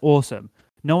out. That's awesome.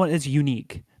 No one is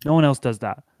unique. No one else does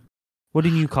that. What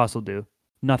did Newcastle do?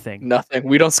 Nothing. Nothing.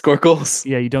 We don't score goals.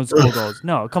 Yeah, you don't score goals.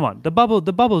 No, come on. The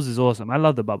bubbles is awesome. I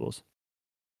love the bubbles.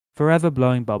 Forever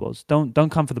blowing bubbles. Don't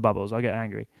come for the bubbles. I'll get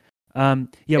angry.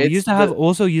 We used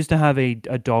to have a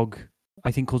dog,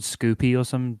 I think called Scoopy or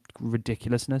some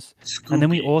ridiculousness. Scoopy. And then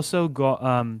we also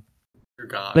got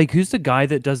who's the guy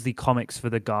that does the comics for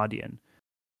The Guardian?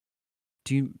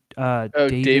 Do you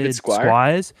David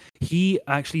Squires? He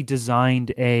actually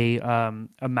designed a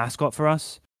mascot for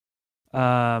us,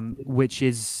 which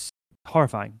is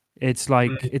horrifying. It's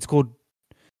like it's called.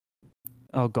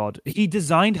 Oh God! He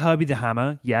designed Herbie the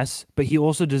Hammer, yes, but he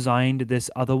also designed this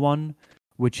other one,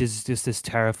 which is just this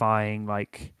terrifying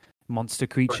like monster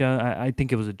creature. I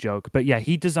think it was a joke, but yeah,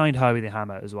 he designed Herbie the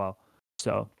Hammer as well.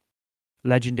 So,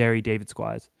 legendary David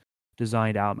Squires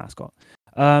designed our mascot.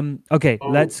 Okay,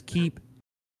 let's keep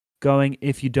going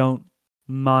if you don't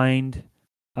mind.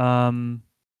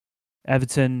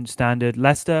 Everton, Standard,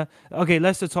 Leicester. Okay,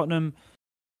 Leicester, Tottenham.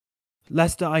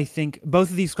 Leicester, I think both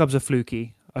of these clubs are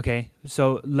fluky. Okay,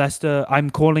 so Leicester, I'm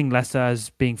calling Leicester as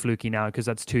being fluky now because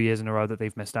that's 2 years in a row that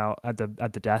they've missed out at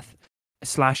the death.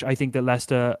 / I think that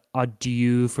Leicester are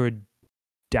due for a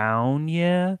down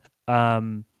year.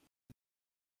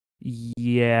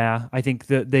 Yeah, I think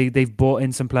that they've bought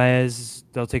in some players.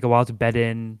 They'll take a while to bed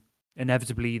in.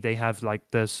 Inevitably, they have like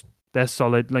this. They're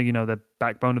solid, like the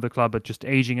backbone of the club, but just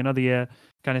aging another year,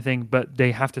 kind of thing. But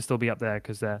they have to still be up there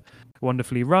because they're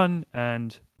wonderfully run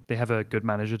and they have a good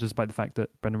manager, despite the fact that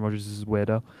Brendan Rodgers is a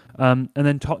weirdo. And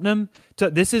then Tottenham. So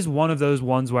this is one of those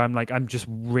ones where I'm just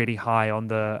really high on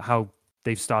how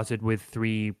they've started with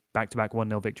 3 back-to-back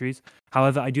 1-0 victories.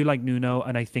 However, I do like Nuno,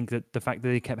 and I think that the fact that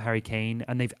they kept Harry Kane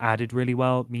and they've added really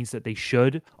well means that they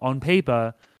should, on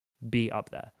paper, be up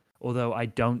there. Although I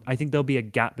think there'll be a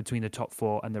gap between the top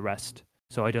 4 and the rest.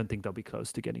 So I don't think they'll be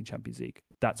close to getting Champions League.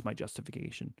 That's my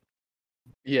justification.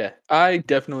 Yeah, I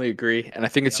definitely agree. And I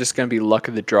think it's just going to be luck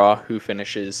of the draw who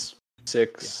finishes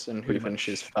 6 and who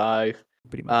finishes 5.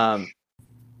 Pretty much.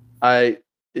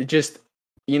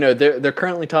 They're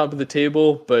currently top of the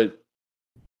table, but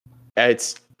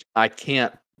I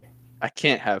can't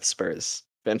have Spurs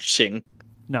finishing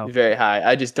very high.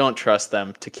 I just don't trust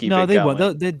them to keep it going. No, they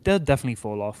won't. They'll definitely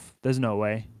fall off. There's no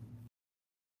way.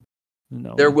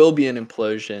 There will be an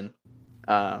implosion.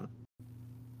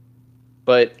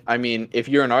 But, I mean, if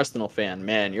you're an Arsenal fan,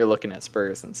 man, you're looking at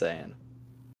Spurs and saying,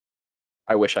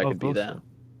 I wish I could be them.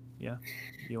 Yeah,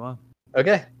 you are.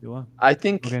 Okay. You are. I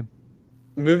think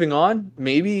moving on,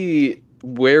 maybe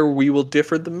where we will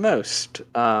differ the most.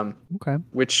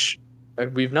 Which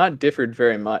we've not differed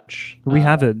very much. We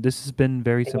haven't. This has been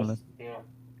very similar. Yeah.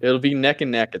 It'll be neck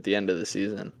and neck at the end of the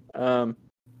season.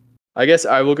 I guess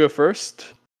I will go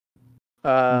first.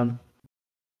 In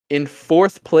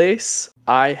 4th place,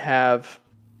 I have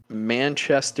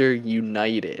Manchester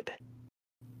United.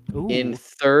 Ooh. In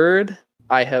 3rd,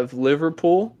 I have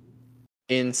Liverpool.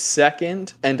 In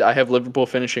 2nd, and I have Liverpool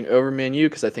finishing over Man U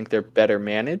because I think they're better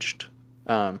managed.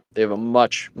 They have a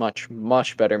much, much,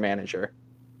 much better manager.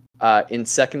 In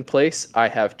 2nd place, I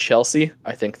have Chelsea.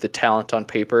 I think the talent on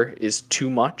paper is too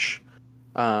much.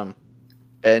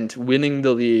 And winning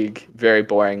the league, very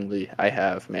boringly, I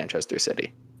have Manchester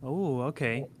City. Oh,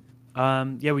 okay.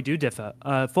 Yeah, we do differ.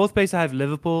 4th place, I have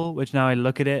Liverpool, which now I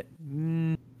look at it,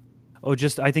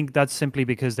 I think that's simply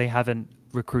because they haven't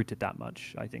recruited that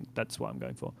much. I think that's what I'm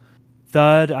going for.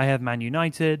 3rd, I have Man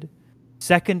United.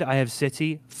 2nd, I have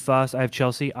City. 1st, I have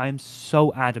Chelsea. I am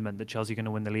so adamant that Chelsea are going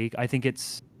to win the league. I think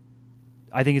it's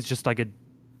just like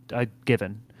a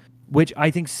given. Which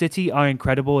I think City are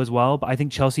incredible as well, but I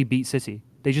think Chelsea beat City.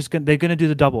 They're going to do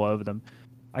the double over them.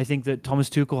 I think that Thomas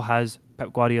Tuchel has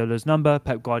Pep Guardiola's number.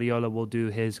 Pep Guardiola will do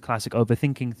his classic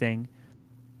overthinking thing.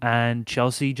 And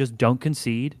Chelsea just don't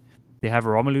concede. They have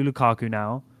Romelu Lukaku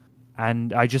now.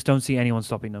 And I just don't see anyone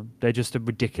stopping them. They're just a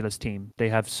ridiculous team. They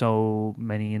have so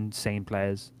many insane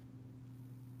players.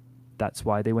 That's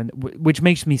why they win. Which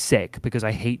makes me sick because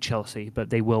I hate Chelsea, but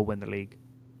they will win the league.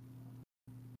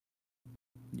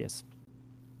 Yes.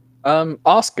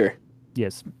 Oscar.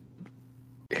 Yes.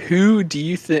 Who do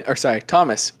you think,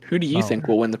 Thomas, who do you think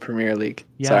will win the Premier League?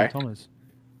 Yeah, Thomas.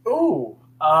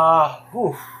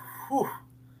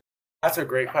 That's a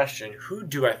great question. Who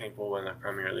do I think will win the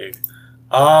Premier League?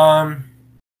 I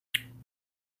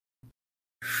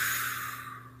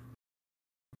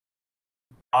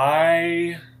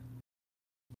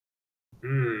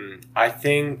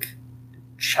think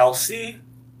Chelsea,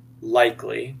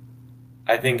 likely.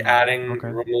 I think adding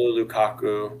Romelu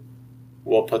Lukaku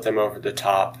will put them over the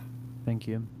top. Thank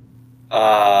you.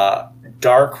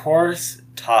 Dark horse,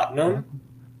 Tottenham.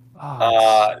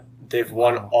 They've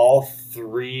won all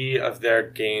 3 of their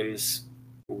games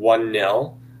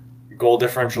 1-0. Goal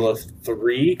differential of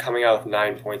 3, coming out with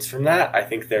 9 points from that. I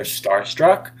think they're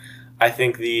starstruck. I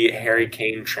think the Harry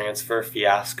Kane transfer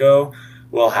fiasco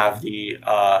will have the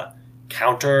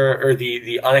counter or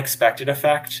the unexpected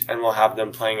effect, and will have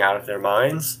them playing out of their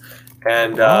minds.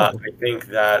 And I think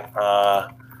that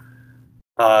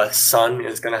Son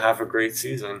is going to have a great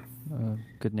season.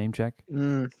 Good name check.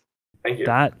 Thank you.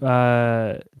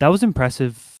 That was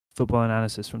impressive football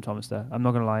analysis from Thomas there. I'm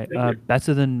not going to lie.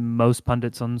 Better than most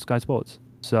pundits on Sky Sports.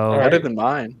 So better than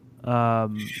mine.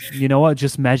 You know what?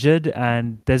 Just measured,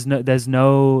 and there's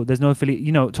no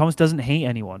affiliate. Thomas doesn't hate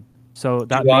anyone. So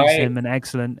that makes him an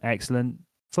excellent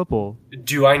football.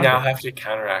 Do I now have to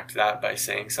counteract that by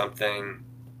saying something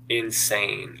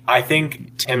insane? I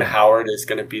think Tim Howard is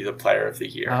going to be the player of the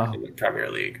year in the Premier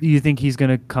League. You think he's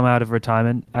going to come out of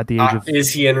retirement at the age of...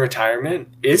 Is he in retirement?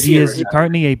 He is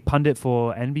currently a pundit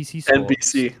for NBC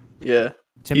Sports. NBC, yeah.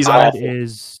 Tim Howard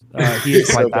is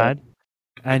quite bad,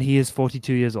 and he is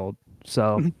 42 years old.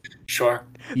 So sure,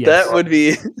 yes. That would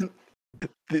be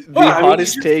the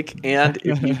hottest take, and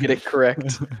if you get it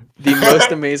correct, the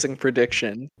most amazing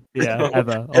prediction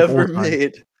ever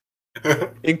made.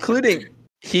 Including,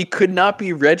 he could not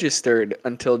be registered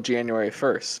until January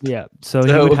 1st. Yeah, so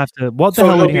he would have to. What the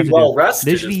hell would he have to do?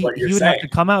 Literally, he would have to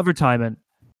come out of retirement.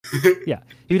 Yeah,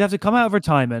 he would have to come out of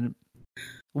retirement,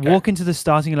 walk into the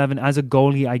starting 11 as a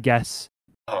goalie, I guess,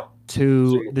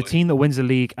 to the team that wins the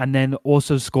league, and then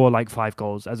also score like 5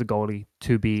 goals as a goalie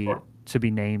to be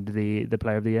named the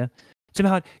player of the year. Tim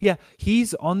Howard,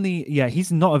 he's on the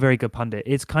he's not a very good pundit.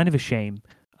 It's kind of a shame,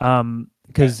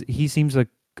 because he seems like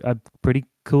a pretty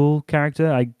cool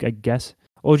character, I guess,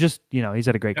 or just he's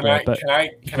had a great career. But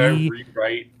can I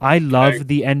rewrite? I love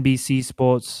the NBC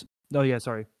Sports. Oh yeah,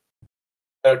 sorry.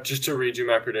 Just to read you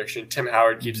my prediction, Tim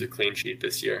Howard keeps a clean sheet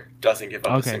this year. Doesn't give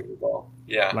up a single ball.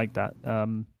 Yeah, like that.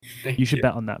 You should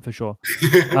bet on that for sure.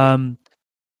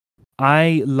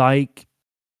 I like.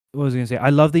 What was I gonna say?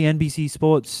 I love the NBC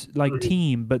Sports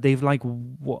team, but they've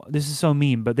this is so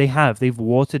mean, but they've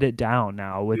watered it down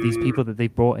now with these people that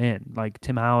they've brought in, like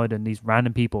Tim Howard and these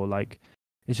random people. Like,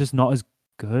 it's just not as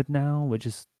good now, which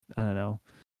is, I don't know,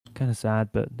 kind of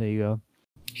sad. But there you go.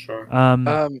 Sure.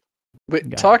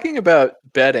 Talking about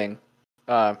betting,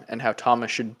 and how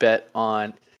Thomas should bet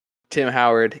on Tim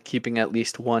Howard keeping at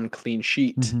least 1 clean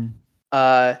sheet.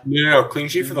 Mm-hmm. No, clean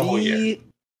sheet for the whole year.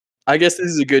 I guess this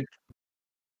is a good.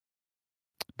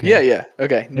 Okay. Yeah.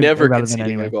 Okay. Never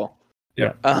conceding a goal.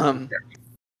 Yeah.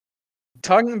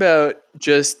 Talking about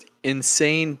just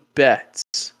insane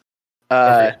bets.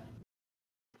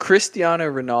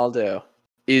 Cristiano Ronaldo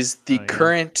is the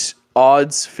current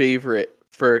odds favorite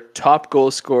for top goal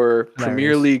scorer,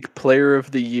 Premier League Player of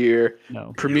the Year,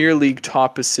 Premier League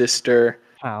top assister.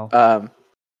 How?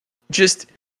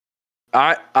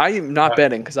 I am not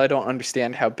betting because I don't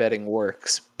understand how betting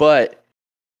works, but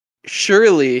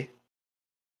surely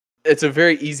it's a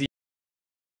very easy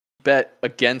bet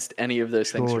against any of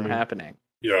those things from happening.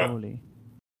 Yeah. Surely.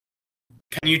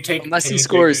 Can you take unless he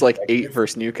scores 8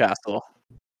 versus Newcastle?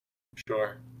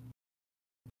 Sure.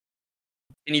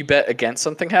 Can you bet against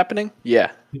something happening?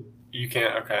 Yeah. You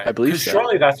can't. Okay. I believe so.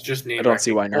 Surely that's just name. I don't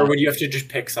see why not. Or would you have to just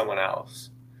pick someone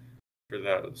else for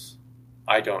those?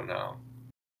 I don't know.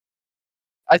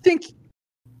 I think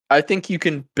you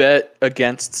can bet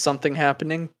against something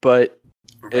happening, but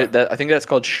I think that's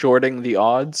called shorting the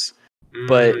odds.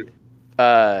 But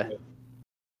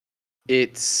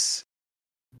it's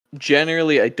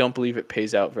generally, I don't believe it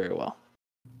pays out very well.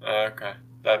 Okay,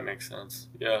 that makes sense.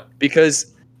 Yeah.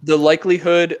 Because the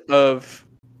likelihood of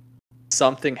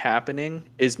something happening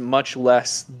is much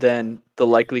less than the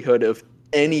likelihood of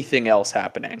anything else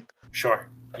happening. Sure.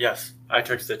 Yes, I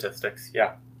took statistics.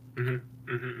 Yeah.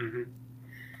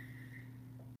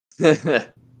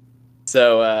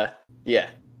 So,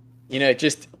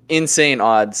 just insane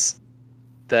odds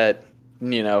that,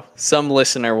 some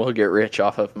listener will get rich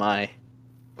off of my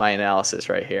analysis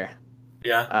right here.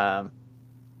 Yeah.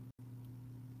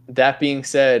 That being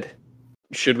said,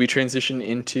 should we transition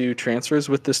into transfers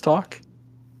with this talk?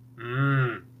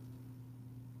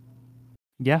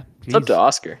 Yeah, please. It's up to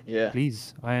Oscar. Yeah.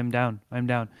 Please. I am down. I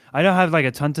don't have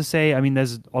a ton to say. I mean,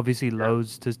 there's obviously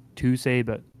loads to say,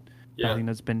 but nothing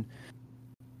that's been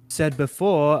said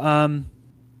before.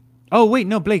 Oh, wait,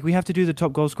 no, Blake, we have to do the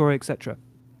top goal scorer, etc.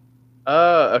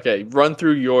 Okay. Run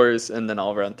through yours, and then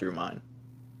I'll run through mine.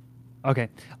 Okay.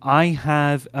 I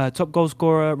have top goal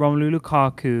scorer, Romelu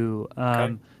Lukaku.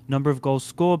 Number of goals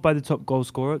scored by the top goal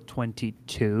scorer,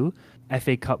 22.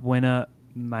 FA Cup winner,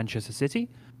 Manchester City.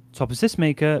 Top assist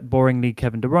maker, boringly,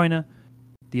 Kevin De Bruyne.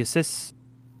 The assists,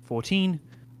 14.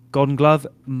 Golden Glove,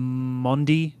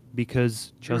 Mondi,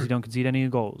 because Chelsea don't concede any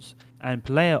goals. And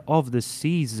player of the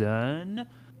season,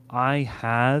 I'll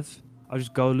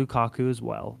just go Lukaku as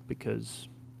well, because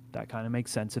that kind of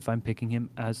makes sense if I'm picking him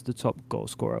as the top goal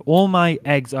scorer. All my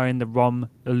eggs are in the Romelu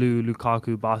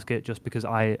Lukaku basket just because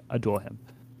I adore him.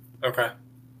 Okay.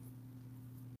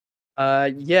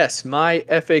 Yes, my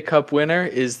FA Cup winner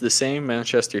is the same,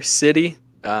 Manchester City.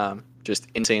 Just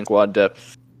insane squad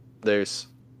depth.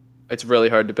 It's really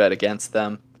hard to bet against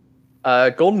them.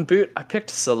 Golden Boot, I picked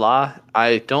Salah.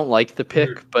 I don't like the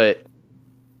pick, but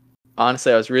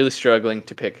honestly, I was really struggling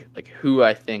to pick who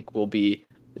I think will be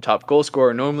the top goal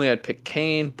scorer. Normally, I'd pick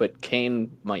Kane, but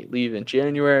Kane might leave in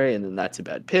January, and then that's a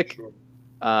bad pick.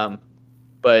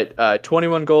 But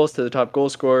 21 goals to the top goal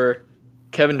scorer,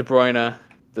 Kevin De Bruyne,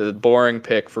 the boring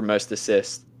pick for most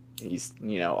assists. He's,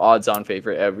 odds-on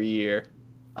favorite every year.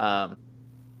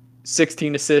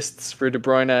 16 assists for De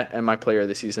Bruyne, and my player of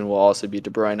the season will also be De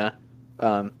Bruyne.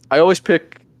 I always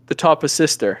pick the top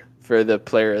assister for the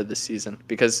player of the season,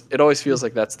 because it always feels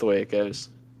like that's the way it goes.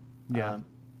 Yeah,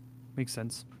 makes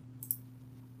sense.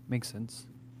 Makes sense.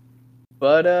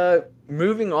 But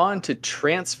moving on to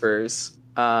transfers,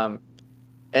 and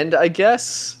I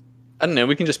guess, I don't know,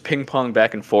 we can just ping pong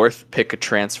back and forth, pick a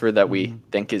transfer that we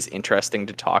think is interesting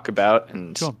to talk about,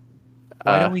 and sure.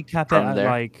 Why don't we cap it at there?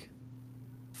 like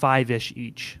 5-ish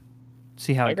each?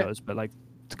 See how it goes, but like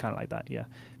it's kind of like that, yeah.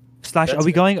 Slash, are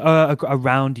we going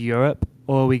around Europe,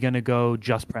 or are we going to go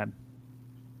just Prem?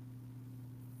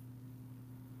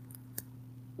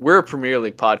 We're a Premier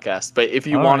League podcast, but if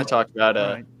you want to talk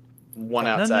about one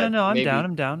outside, no,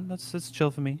 I'm down. That's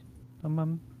chill for me.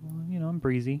 I'm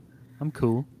breezy. I'm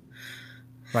cool.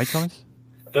 Right, Thomas?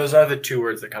 Those are the two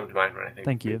words that come to mind when I think.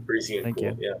 Thank you. Breezy and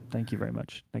cool. Yeah. Thank you very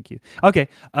much. Thank you. Okay.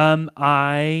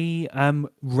 I am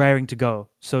raring to go,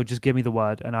 so just give me the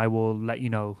word, and I will let you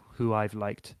know who I've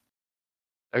liked.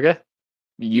 Okay,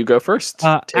 you go first.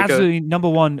 Absolutely, number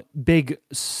one, big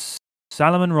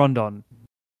Salomon Rondon,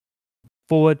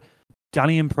 forward,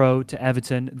 Dalian Pro to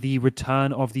Everton, the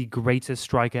return of the greatest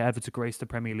striker ever to grace the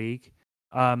Premier League.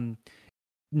 The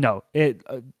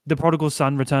prodigal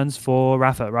son returns for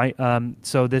Rafa, right?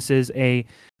 So this is a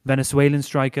Venezuelan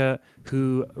striker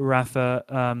who Rafa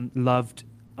loved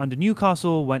under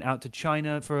Newcastle, went out to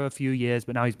China for a few years,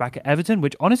 but now he's back at Everton,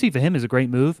 which honestly for him is a great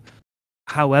move.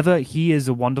 However, he is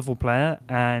a wonderful player,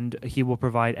 and he will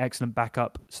provide excellent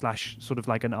backup / sort of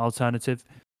like an alternative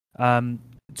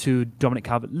to Dominic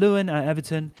Calvert-Lewin at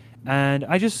Everton, and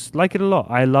I just like it a lot.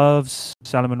 I love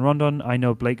Salomon Rondon. I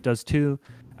know Blake does too,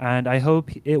 and I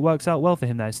hope it works out well for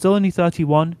him there. Still only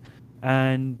 31,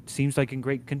 and seems like in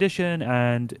great condition,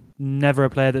 and never a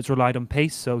player that's relied on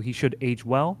pace, so he should age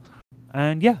well.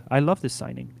 And yeah, I love this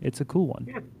signing. It's a cool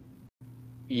one.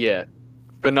 Yeah,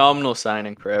 phenomenal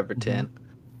signing for Everton.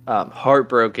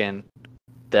 Heartbroken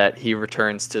that he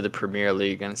returns to the Premier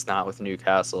League and it's not with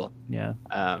Newcastle. Yeah.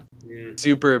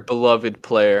 Super beloved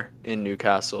player in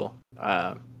Newcastle.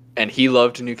 And he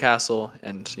loved Newcastle,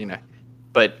 and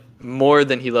but more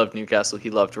than he loved Newcastle, he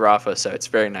loved Rafa, so it's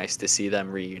very nice to see them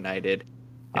reunited.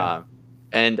 Yeah.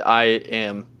 And I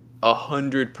am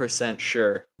 100%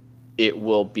 sure it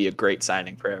will be a great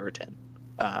signing for Everton.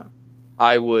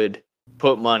 I would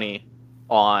put money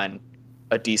on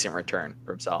a decent return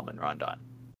from Salomon Rondon.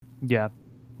 Yeah.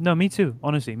 No, me too.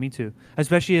 Honestly, me too.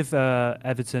 Especially if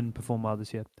Everton perform well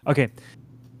this year. Okay.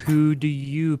 Who do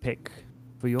you pick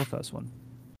for your first one?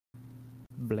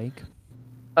 Blake?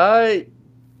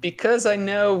 Because I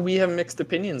know we have mixed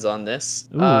opinions on this,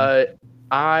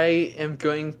 I am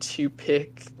going to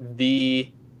pick the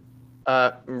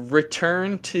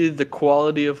return to the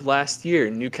quality of last year.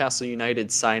 Newcastle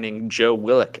United signing Joe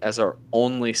Willock as our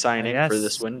only signing for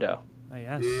this window.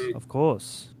 Yes, of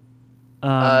course.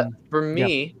 For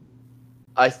me,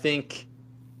 I think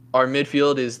our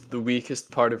midfield is the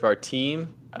weakest part of our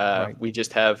team. We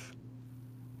just have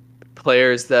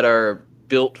players that are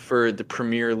built for the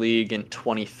Premier League in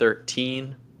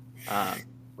 2013.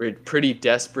 We're pretty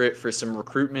desperate for some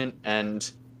recruitment,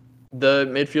 and the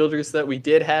midfielders that we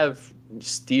did have,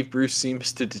 Steve Bruce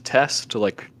seems to detest,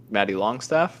 like Matty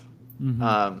Longstaff.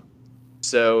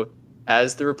 So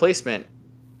as the replacement,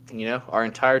 our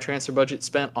entire transfer budget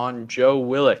spent on Joe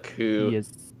Willock, who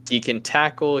he can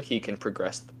tackle, he can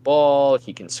progress the ball,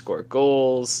 he can score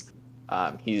goals.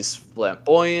 He's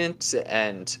flamboyant,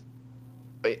 and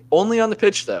only on the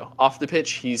pitch, though. Off the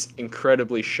pitch, he's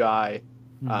incredibly shy,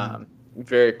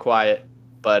 very quiet.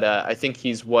 But I think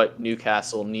he's what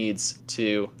Newcastle needs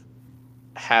to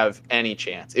have any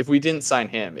chance. If we didn't sign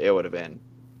him, it would have been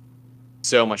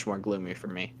so much more gloomy for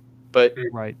me. But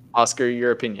Oscar,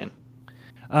 your opinion?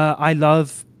 I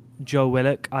love Joe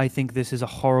Willock. I think this is a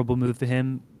horrible move for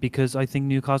him because I think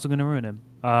Newcastle are going to ruin him.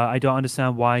 I don't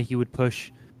understand why he would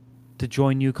push to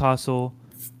join Newcastle,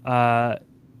 a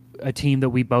team that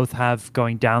we both have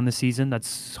going down the season.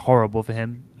 That's horrible for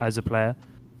him as a player.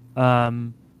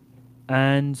 And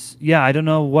yeah, I don't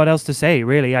know what else to say,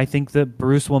 really. I think that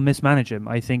Bruce will mismanage him.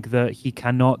 I think that he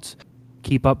cannot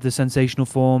keep up the sensational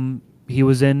form he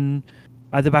was in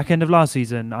at the back end of last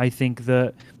season. I think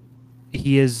that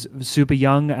he is super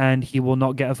young and he will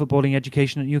not get a footballing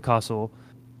education at Newcastle.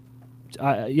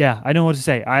 I don't know what to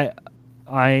say.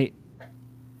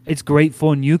 It's great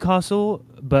for Newcastle,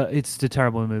 but it's a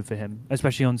terrible move for him,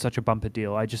 especially on such a bumper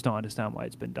deal. I just don't understand why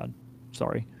it's been done.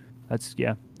 Sorry. That's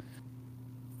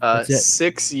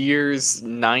 6 years,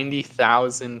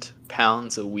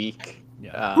 £90,000 a week.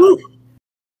 Yeah. A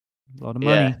lot of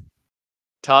money.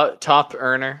 Top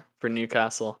earner for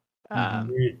Newcastle. I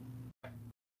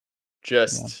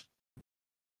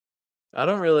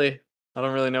don't really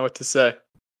know what to say.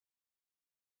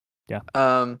 Yeah.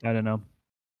 I don't know.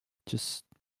 Just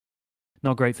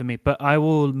not great for me. But I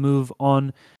will move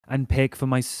on and pick for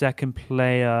my second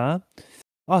player.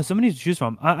 Oh, so many to choose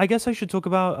from. I guess I should talk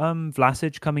about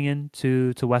Vlasic coming in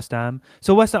to West Ham.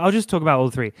 So West Ham, I'll just talk about all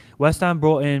three. West Ham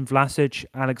brought in Vlasic,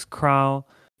 Alex Kral,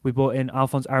 we brought in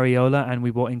Alphonse Areola, and we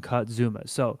brought in Kurt Zouma.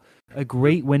 So a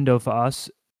great window for us,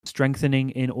 strengthening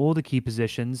in all the key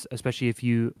positions, especially if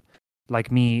you,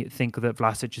 like me, think that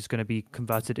Vlasic is going to be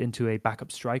converted into a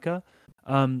backup striker.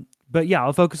 But yeah,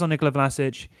 I'll focus on Nikola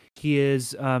Vlasic. He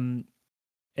is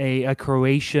a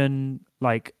Croatian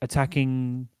like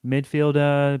attacking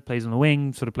midfielder, plays on the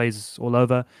wing, sort of plays all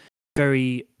over.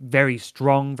 Very, very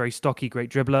strong, very stocky,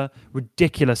 great dribbler.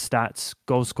 Ridiculous stats,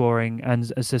 goal scoring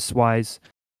and assists wise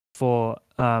for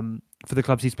the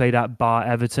clubs he's played at, bar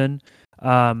Everton,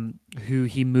 who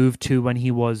he moved to when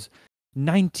he was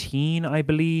 19, I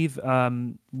believe,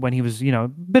 when he was,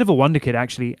 a bit of a wonder kid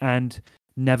actually, and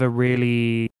never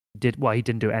really he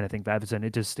didn't do anything for Everton.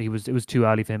 It was too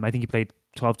early for him. I think he played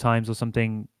 12 times or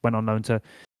something, went on loan to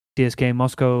CSKA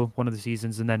Moscow one of the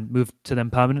seasons, and then moved to them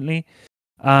permanently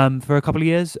for a couple of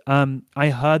years. I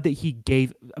heard that he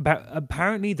gave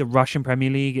apparently the Russian Premier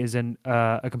League is in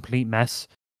a complete mess,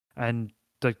 and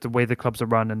the way the clubs are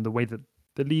run and the way that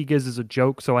the league is a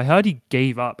joke. So I heard he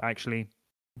gave up actually,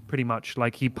 pretty much.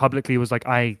 Like he publicly was like,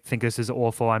 I think this is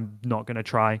awful, I'm not going to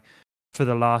try, for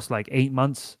the last 8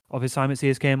 months of his time at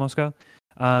CSKA Moscow.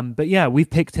 But yeah, we've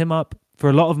picked him up for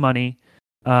a lot of money.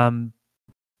 To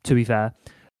be fair,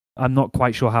 I'm not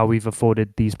quite sure how we've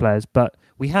afforded these players, but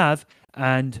we have,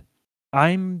 and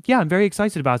I'm very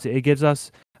excited about it. It gives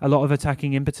us a lot of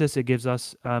attacking impetus. It gives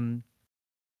us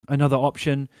another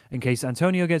option in case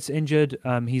Antonio gets injured.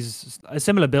 He's a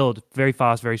similar build, very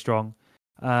fast, very strong,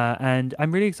 and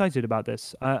I'm really excited about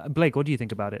this. Blake, what do you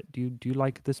think about it? Do you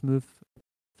like this move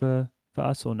for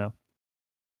us or no?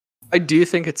 I do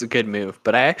think it's a good move,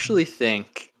 but I actually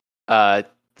think the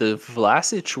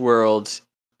Vlasic world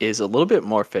is a little bit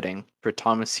more fitting for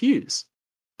Thomas Hughes,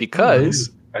 because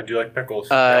I do like pickles.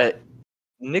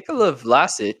 Nikola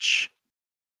Vlasic,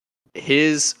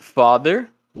 his father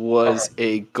was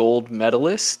a gold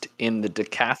medalist in the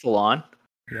decathlon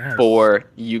for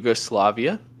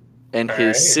Yugoslavia, and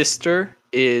his sister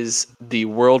is the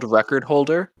world record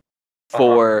holder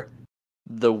for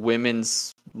the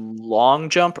women's long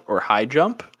jump or high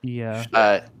jump.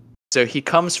 Yeah. So he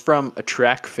comes from a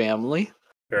track family,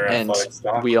 and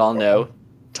we all know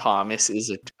Thomas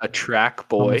is a track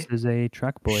boy. Thomas is a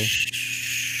track boy.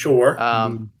 Sure.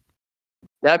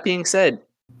 That being said,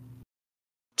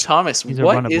 Thomas,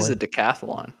 what is a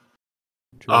decathlon?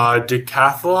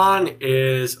 Decathlon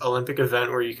is an Olympic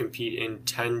event where you compete in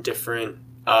 10 different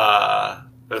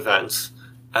events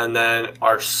and then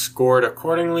are scored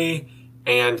accordingly.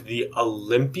 And the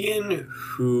Olympian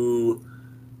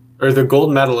or the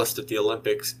gold medalist at the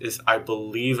Olympics is, I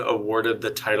believe, awarded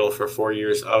the title for 4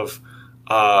 years of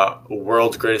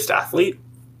world's greatest athlete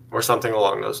or something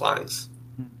along those lines.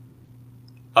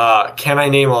 Can I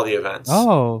name all the events?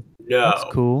 Oh, no. That's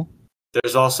cool.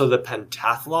 There's also the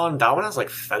pentathlon. That one has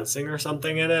fencing or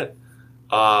something in it.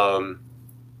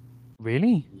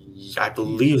 Really? I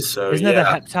believe so. Isn't there the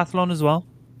heptathlon as well?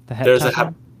 There's a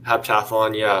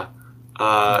heptathlon, yeah.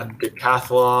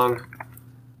 Decathlon.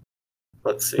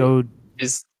 Let's see.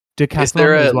 Is decathlon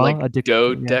there a as well?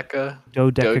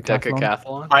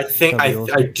 dodecacathlon?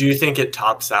 I do think it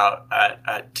tops out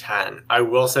at 10. I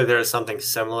will say there is something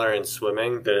similar in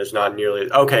swimming that is not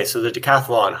nearly okay. So the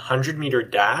decathlon: 100-meter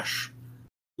dash,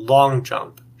 long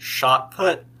jump, shot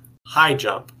put, high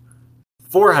jump,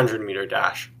 400-meter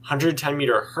dash,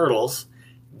 110-meter hurdles,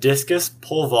 discus,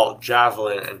 pole vault,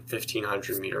 javelin, and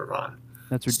 1,500-meter run.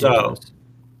 That's ridiculous. So,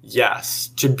 yes,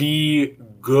 to be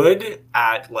good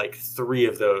at 3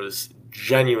 of those,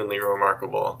 genuinely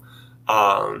remarkable.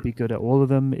 Be good at all of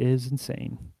them is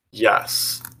insane.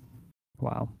 Yes.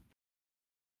 Wow.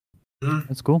 Mm-hmm.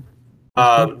 That's cool.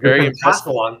 Very impressive.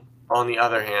 Pentathlon, on the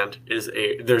other hand,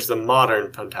 there's the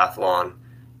modern pentathlon,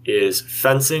 is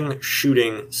fencing,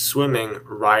 shooting, swimming,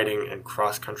 riding, and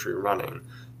cross-country running.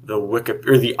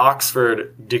 The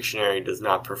Oxford Dictionary does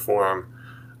not perform,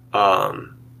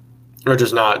 or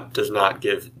does not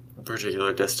give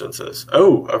particular distances.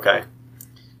 Oh, okay.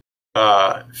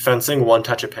 Fencing, 1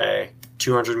 touch a pay,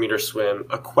 200-meter swim,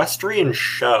 equestrian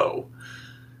show,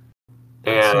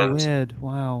 and so weird.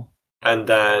 Wow. And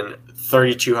then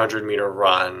 3,200-meter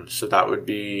run, so that would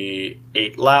be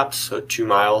 8 laps, so 2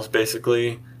 miles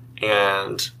basically,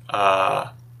 and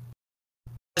a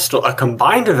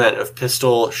combined event of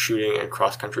pistol shooting and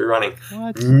cross-country running.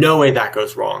 What? No way that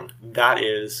goes wrong. That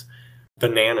is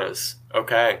bananas.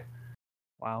 Okay.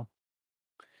 Wow.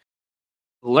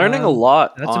 Learning a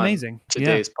lot. That's amazing.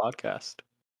 Today's podcast.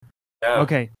 Yeah.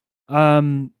 Okay.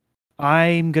 I'm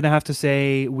gonna have to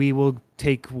say we will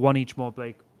take one each more,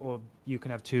 Blake, or you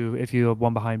can have two if you're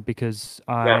one behind because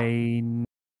I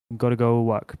gotta go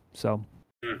work. So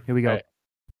here we go.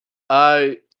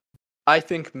 Right. I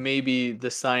think maybe the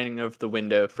signing of the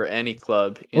window for any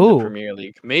club in the Premier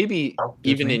League, maybe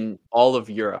even in all of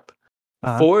Europe,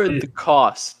 for the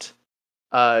cost.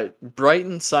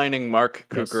 Brighton signing Marc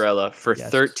Cucurella for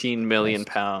 £13 million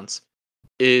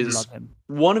is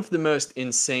one of the most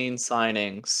insane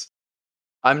signings.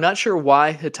 I'm not sure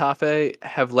why Getafe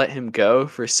have let him go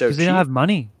for so cheap. Because they don't have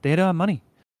money. They don't have money.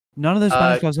 None of those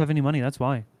Spanish clubs have any money. That's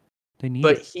why. They need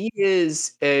But he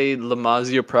is a La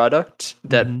Masia product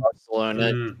that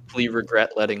Barcelona deeply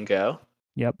regret letting go.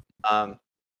 Yep.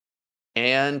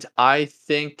 And I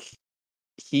think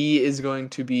he is going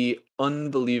to be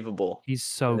unbelievable. He's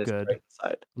so good.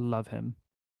 Love him.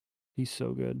 He's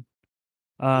so good.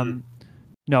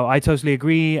 No, I totally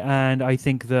agree, and I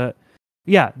think that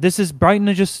this is Brighton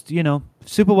are just,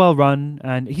 super well run,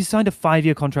 and he signed a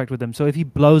 5-year contract with them. So if he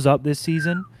blows up this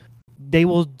season, they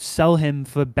will sell him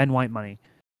for Ben White money,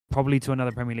 probably to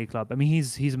another Premier League club. I mean,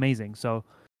 he's amazing. So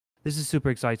this is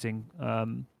super exciting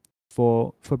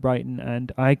for Brighton,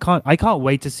 and I can't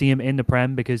wait to see him in the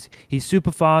Prem because he's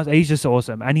super fast. He's just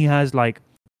awesome, and he has like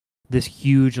this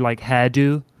huge like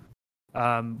hairdo,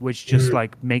 which just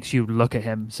like makes you look at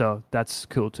him. So that's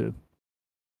cool too.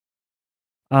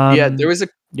 There was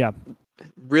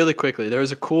really quickly. There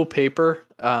was a cool paper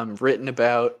written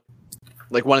about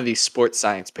like one of these sports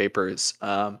science papers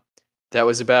that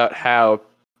was about how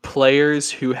players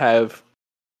who have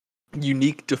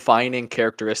unique defining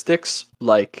characteristics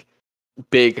like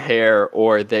big hair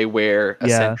or they wear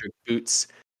eccentric boots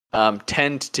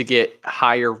tend to get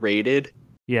higher rated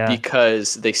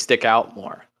because they stick out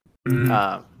more,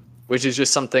 which is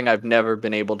just something I've never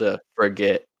been able to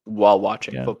forget while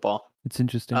watching football. It's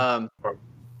interesting.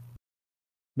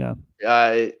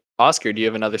 Oscar, do you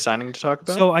have another signing to talk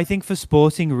about? So I think for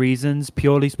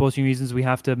purely sporting reasons, we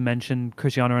have to mention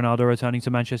Cristiano Ronaldo returning to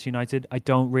Manchester United. I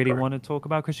don't really want to talk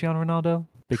about Cristiano Ronaldo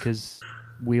because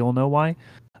we all know why.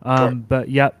 But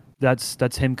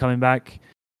that's him coming back,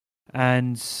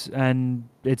 and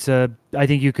it's I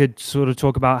think you could sort of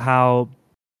talk about how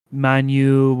Man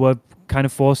U were kind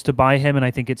of forced to buy him, and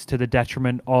I think it's to the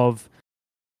detriment of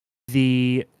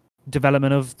the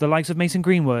development of the likes of Mason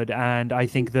Greenwood, and I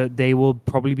think that they will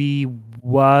probably be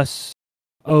worse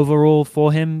overall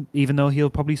for him, even though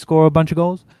he'll probably score a bunch of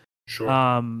goals. Sure.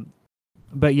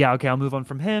 But I'll move on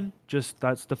from him. Just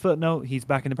that's the footnote. He's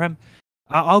back in the Prem.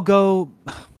 I'll go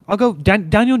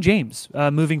Daniel James,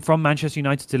 moving from Manchester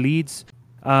United to Leeds.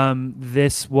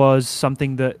 This was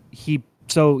something that he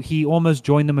almost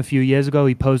joined them a few years ago.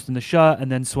 He posed in the shirt,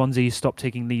 and then Swansea stopped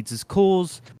taking Leeds'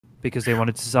 calls because they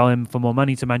wanted to sell him for more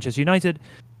money to Manchester United.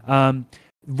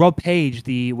 Rob Page,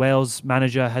 the Wales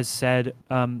manager, has said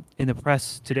in the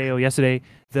press today or yesterday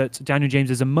that Daniel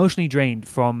James is emotionally drained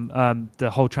from the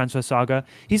whole transfer saga.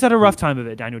 He's had a rough time of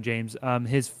it, Daniel James.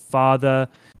 His father,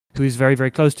 who he's very, very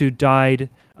close to, died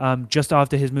just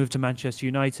after his move to Manchester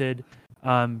United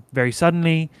very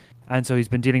suddenly. And so he's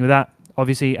been dealing with that,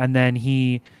 obviously. And then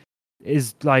he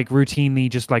is like routinely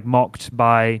just like mocked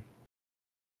by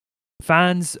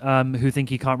fans who think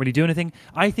he can't really do anything.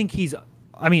 I think he's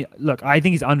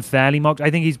unfairly mocked. I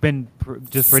think he's been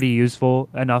just pretty useful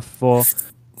enough for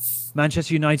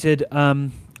Manchester United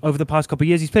over the past couple of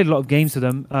years. He's played a lot of games for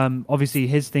them. Obviously,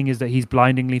 his thing is that he's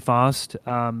blindingly fast,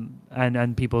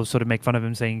 and people sort of make fun of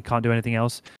him saying he can't do anything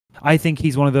else. I think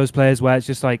he's one of those players where it's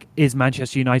just like, is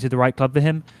Manchester United the right club for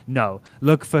him? No.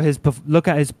 Look at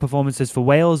his performances for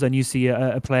Wales, and you see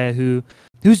a player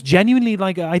who's genuinely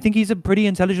like, I think he's a pretty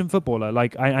intelligent footballer.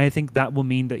 Like, I think that will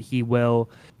mean that he will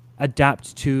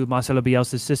adapt to Marcelo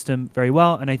Bielsa's system very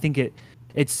well, and I think it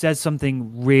says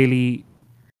something really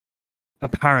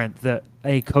apparent that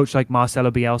a coach like Marcelo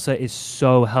Bielsa is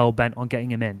so hell-bent on getting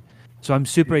him in. So I'm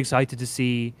super excited to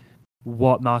see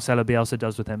what Marcelo Bielsa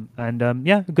does with him. And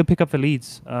a good pickup for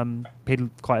Leeds. Paid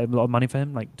quite a lot of money for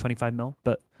him, like 25 mil,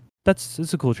 but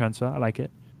it's a cool transfer. I like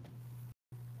it.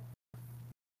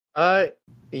 I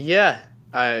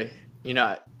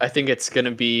think it's going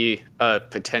to be a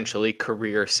potentially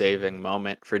career-saving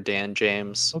moment for Dan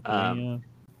James.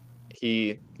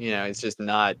 He, it's just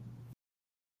not.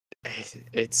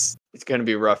 It's going to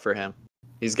be rough for him.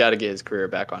 He's got to get his career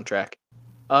back on track.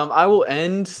 I will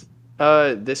end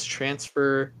this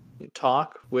transfer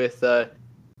talk with the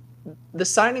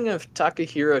signing of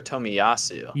Takahiro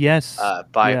Tomiyasu. Yes.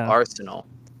 By Arsenal,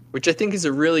 which I think is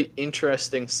a really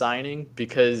interesting signing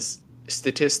because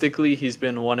statistically, he's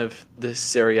been one of the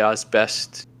Serie A's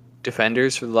best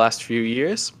defenders for the last few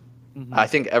years. Mm-hmm. I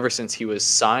think ever since he was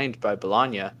signed by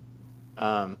Bologna.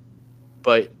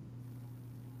 But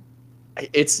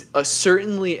it's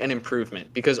certainly an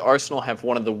improvement because Arsenal have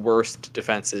one of the worst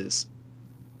defenses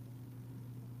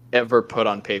ever put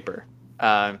on paper.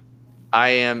 I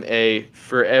am a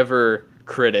forever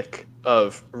critic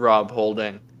of Rob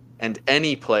Holding, and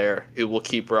any player who will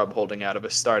keep Rob Holding out of a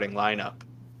starting lineup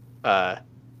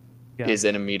is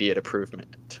an immediate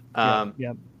improvement.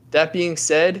 That being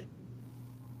said,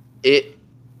 it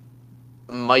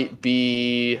might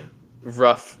be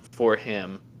rough for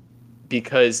him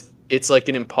because it's like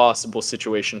an impossible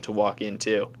situation to walk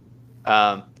into.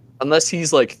 Unless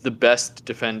he's like the best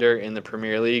defender in the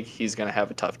Premier League, he's going to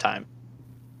have a tough time.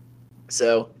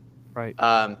 So, right.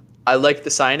 I like the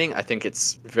signing. I think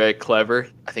it's very clever.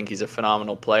 I think he's a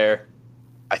phenomenal player.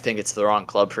 I think it's the wrong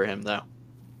club for him, though.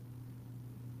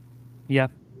 Yeah,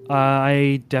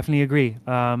 I definitely agree.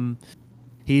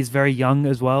 He's very young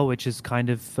as well, which is kind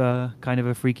of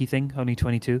a freaky thing. Only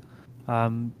 22.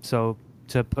 So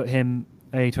to put him,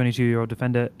 a 22-year-old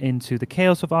defender, into the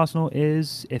chaos of Arsenal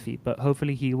is iffy. But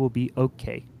hopefully he will be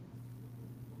okay.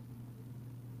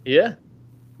 Yeah.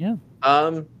 Yeah.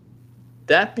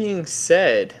 That being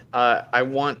said, I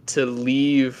want to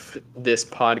leave this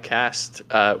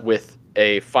podcast with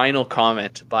a final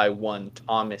comment by one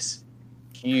Thomas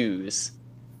Hughes.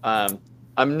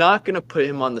 I'm not going to put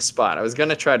him on the spot. I was going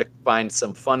to try to find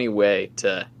some funny way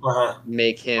to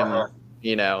make him,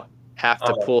 have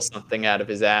to pull something out of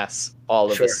his ass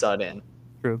all of a sudden.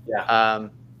 True. Yeah.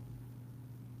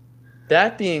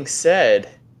 That being said,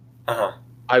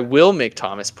 I will make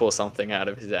Thomas pull something out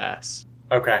of his ass.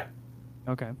 Okay.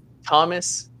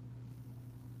 Thomas,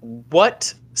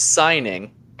 what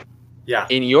signing,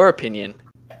 in your opinion,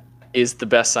 is the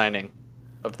best signing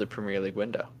of the Premier League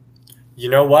window? You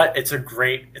know what? It's a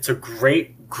great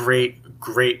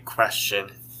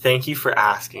question. Thank you for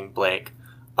asking, Blake.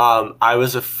 I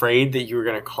was afraid that you were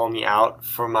going to call me out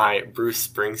for my Bruce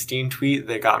Springsteen tweet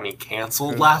that got me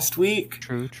canceled last week.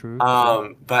 True.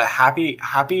 But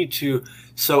happy to.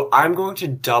 So I'm going to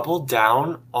double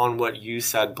down on what you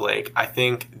said, Blake. I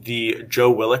think the Joe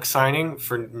Willock signing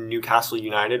for Newcastle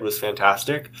United was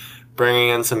fantastic, bringing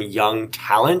in some young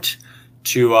talent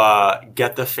to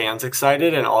get the fans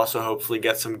excited and also hopefully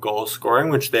get some goal scoring,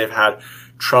 which they've had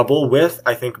trouble with.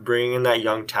 I think bringing in that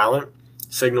young talent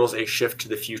signals a shift to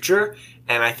the future,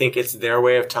 and I think it's their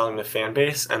way of telling the fan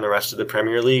base and the rest of the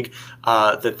Premier League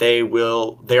that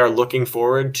they are looking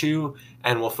forward to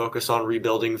and will focus on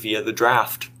rebuilding via the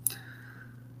draft.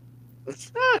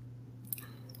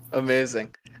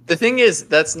 Amazing. The thing is,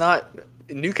 that's not...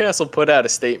 Newcastle put out a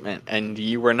statement, and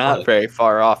you were not very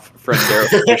far off from their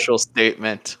official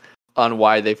statement on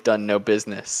why they've done no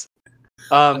business.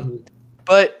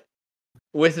 But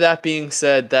with that being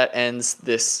said, that ends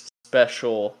this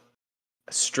special,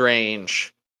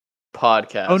 strange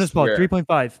podcast. Bonus pod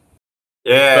 3.5.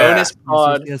 Yeah. Bonus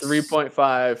pod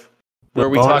 3.5, where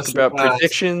we talk about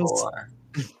predictions.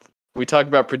 We talk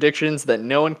about predictions that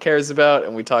no one cares about,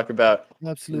 and we talk about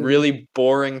really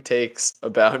boring takes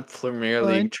about Premier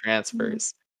League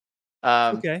transfers.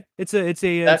 Okay, it's a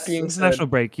international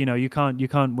break. You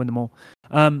can't win them all.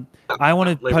 I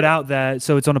want to put out there,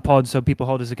 so it's on a pod, so people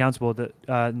hold us accountable.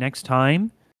 That next time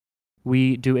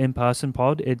we do in-person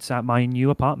pod, it's at my new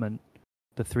apartment.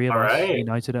 The three of us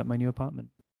united at my new apartment.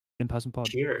 In-person pod.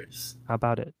 Cheers. How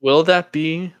about it? Will that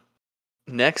be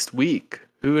next week?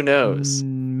 Who knows?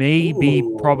 Maybe,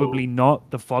 probably not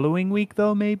the following week,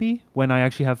 though, maybe, when I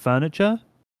actually have furniture.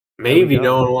 Maybe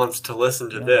no one wants to listen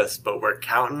to this, but we're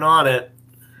counting on it.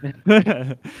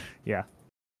 Yeah.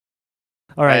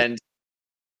 All right. And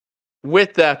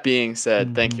with that being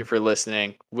said, thank you for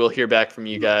listening. We'll hear back from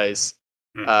you guys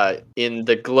in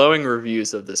the glowing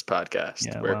reviews of this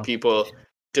podcast, where people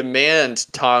demand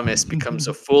Thomas becomes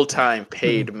a full-time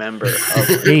paid member of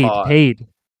the pod.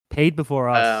 Paid before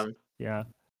us. Yeah.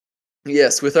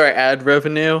 Yes, with our ad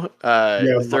revenue,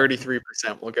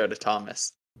 33% will go to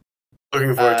Thomas.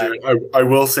 Looking forward to it. I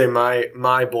will say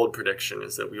my bold prediction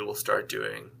is that we will start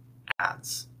doing ad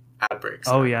breaks.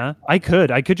 Oh yeah, I could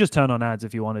just turn on ads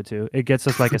if you wanted to. It gets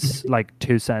us like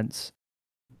 2 cents.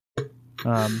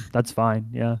 That's fine.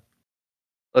 Yeah.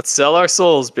 Let's sell our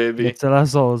souls, baby. Let's sell our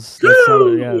souls. Let's sell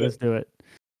it. Yeah, let's do it.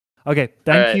 Okay,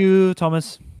 thank you,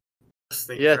 Thomas.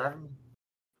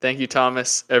 Thank you,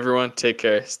 Thomas. Everyone, take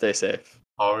care. Stay safe.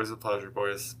 Always a pleasure,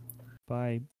 boys.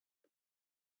 Bye.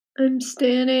 I'm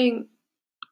standing.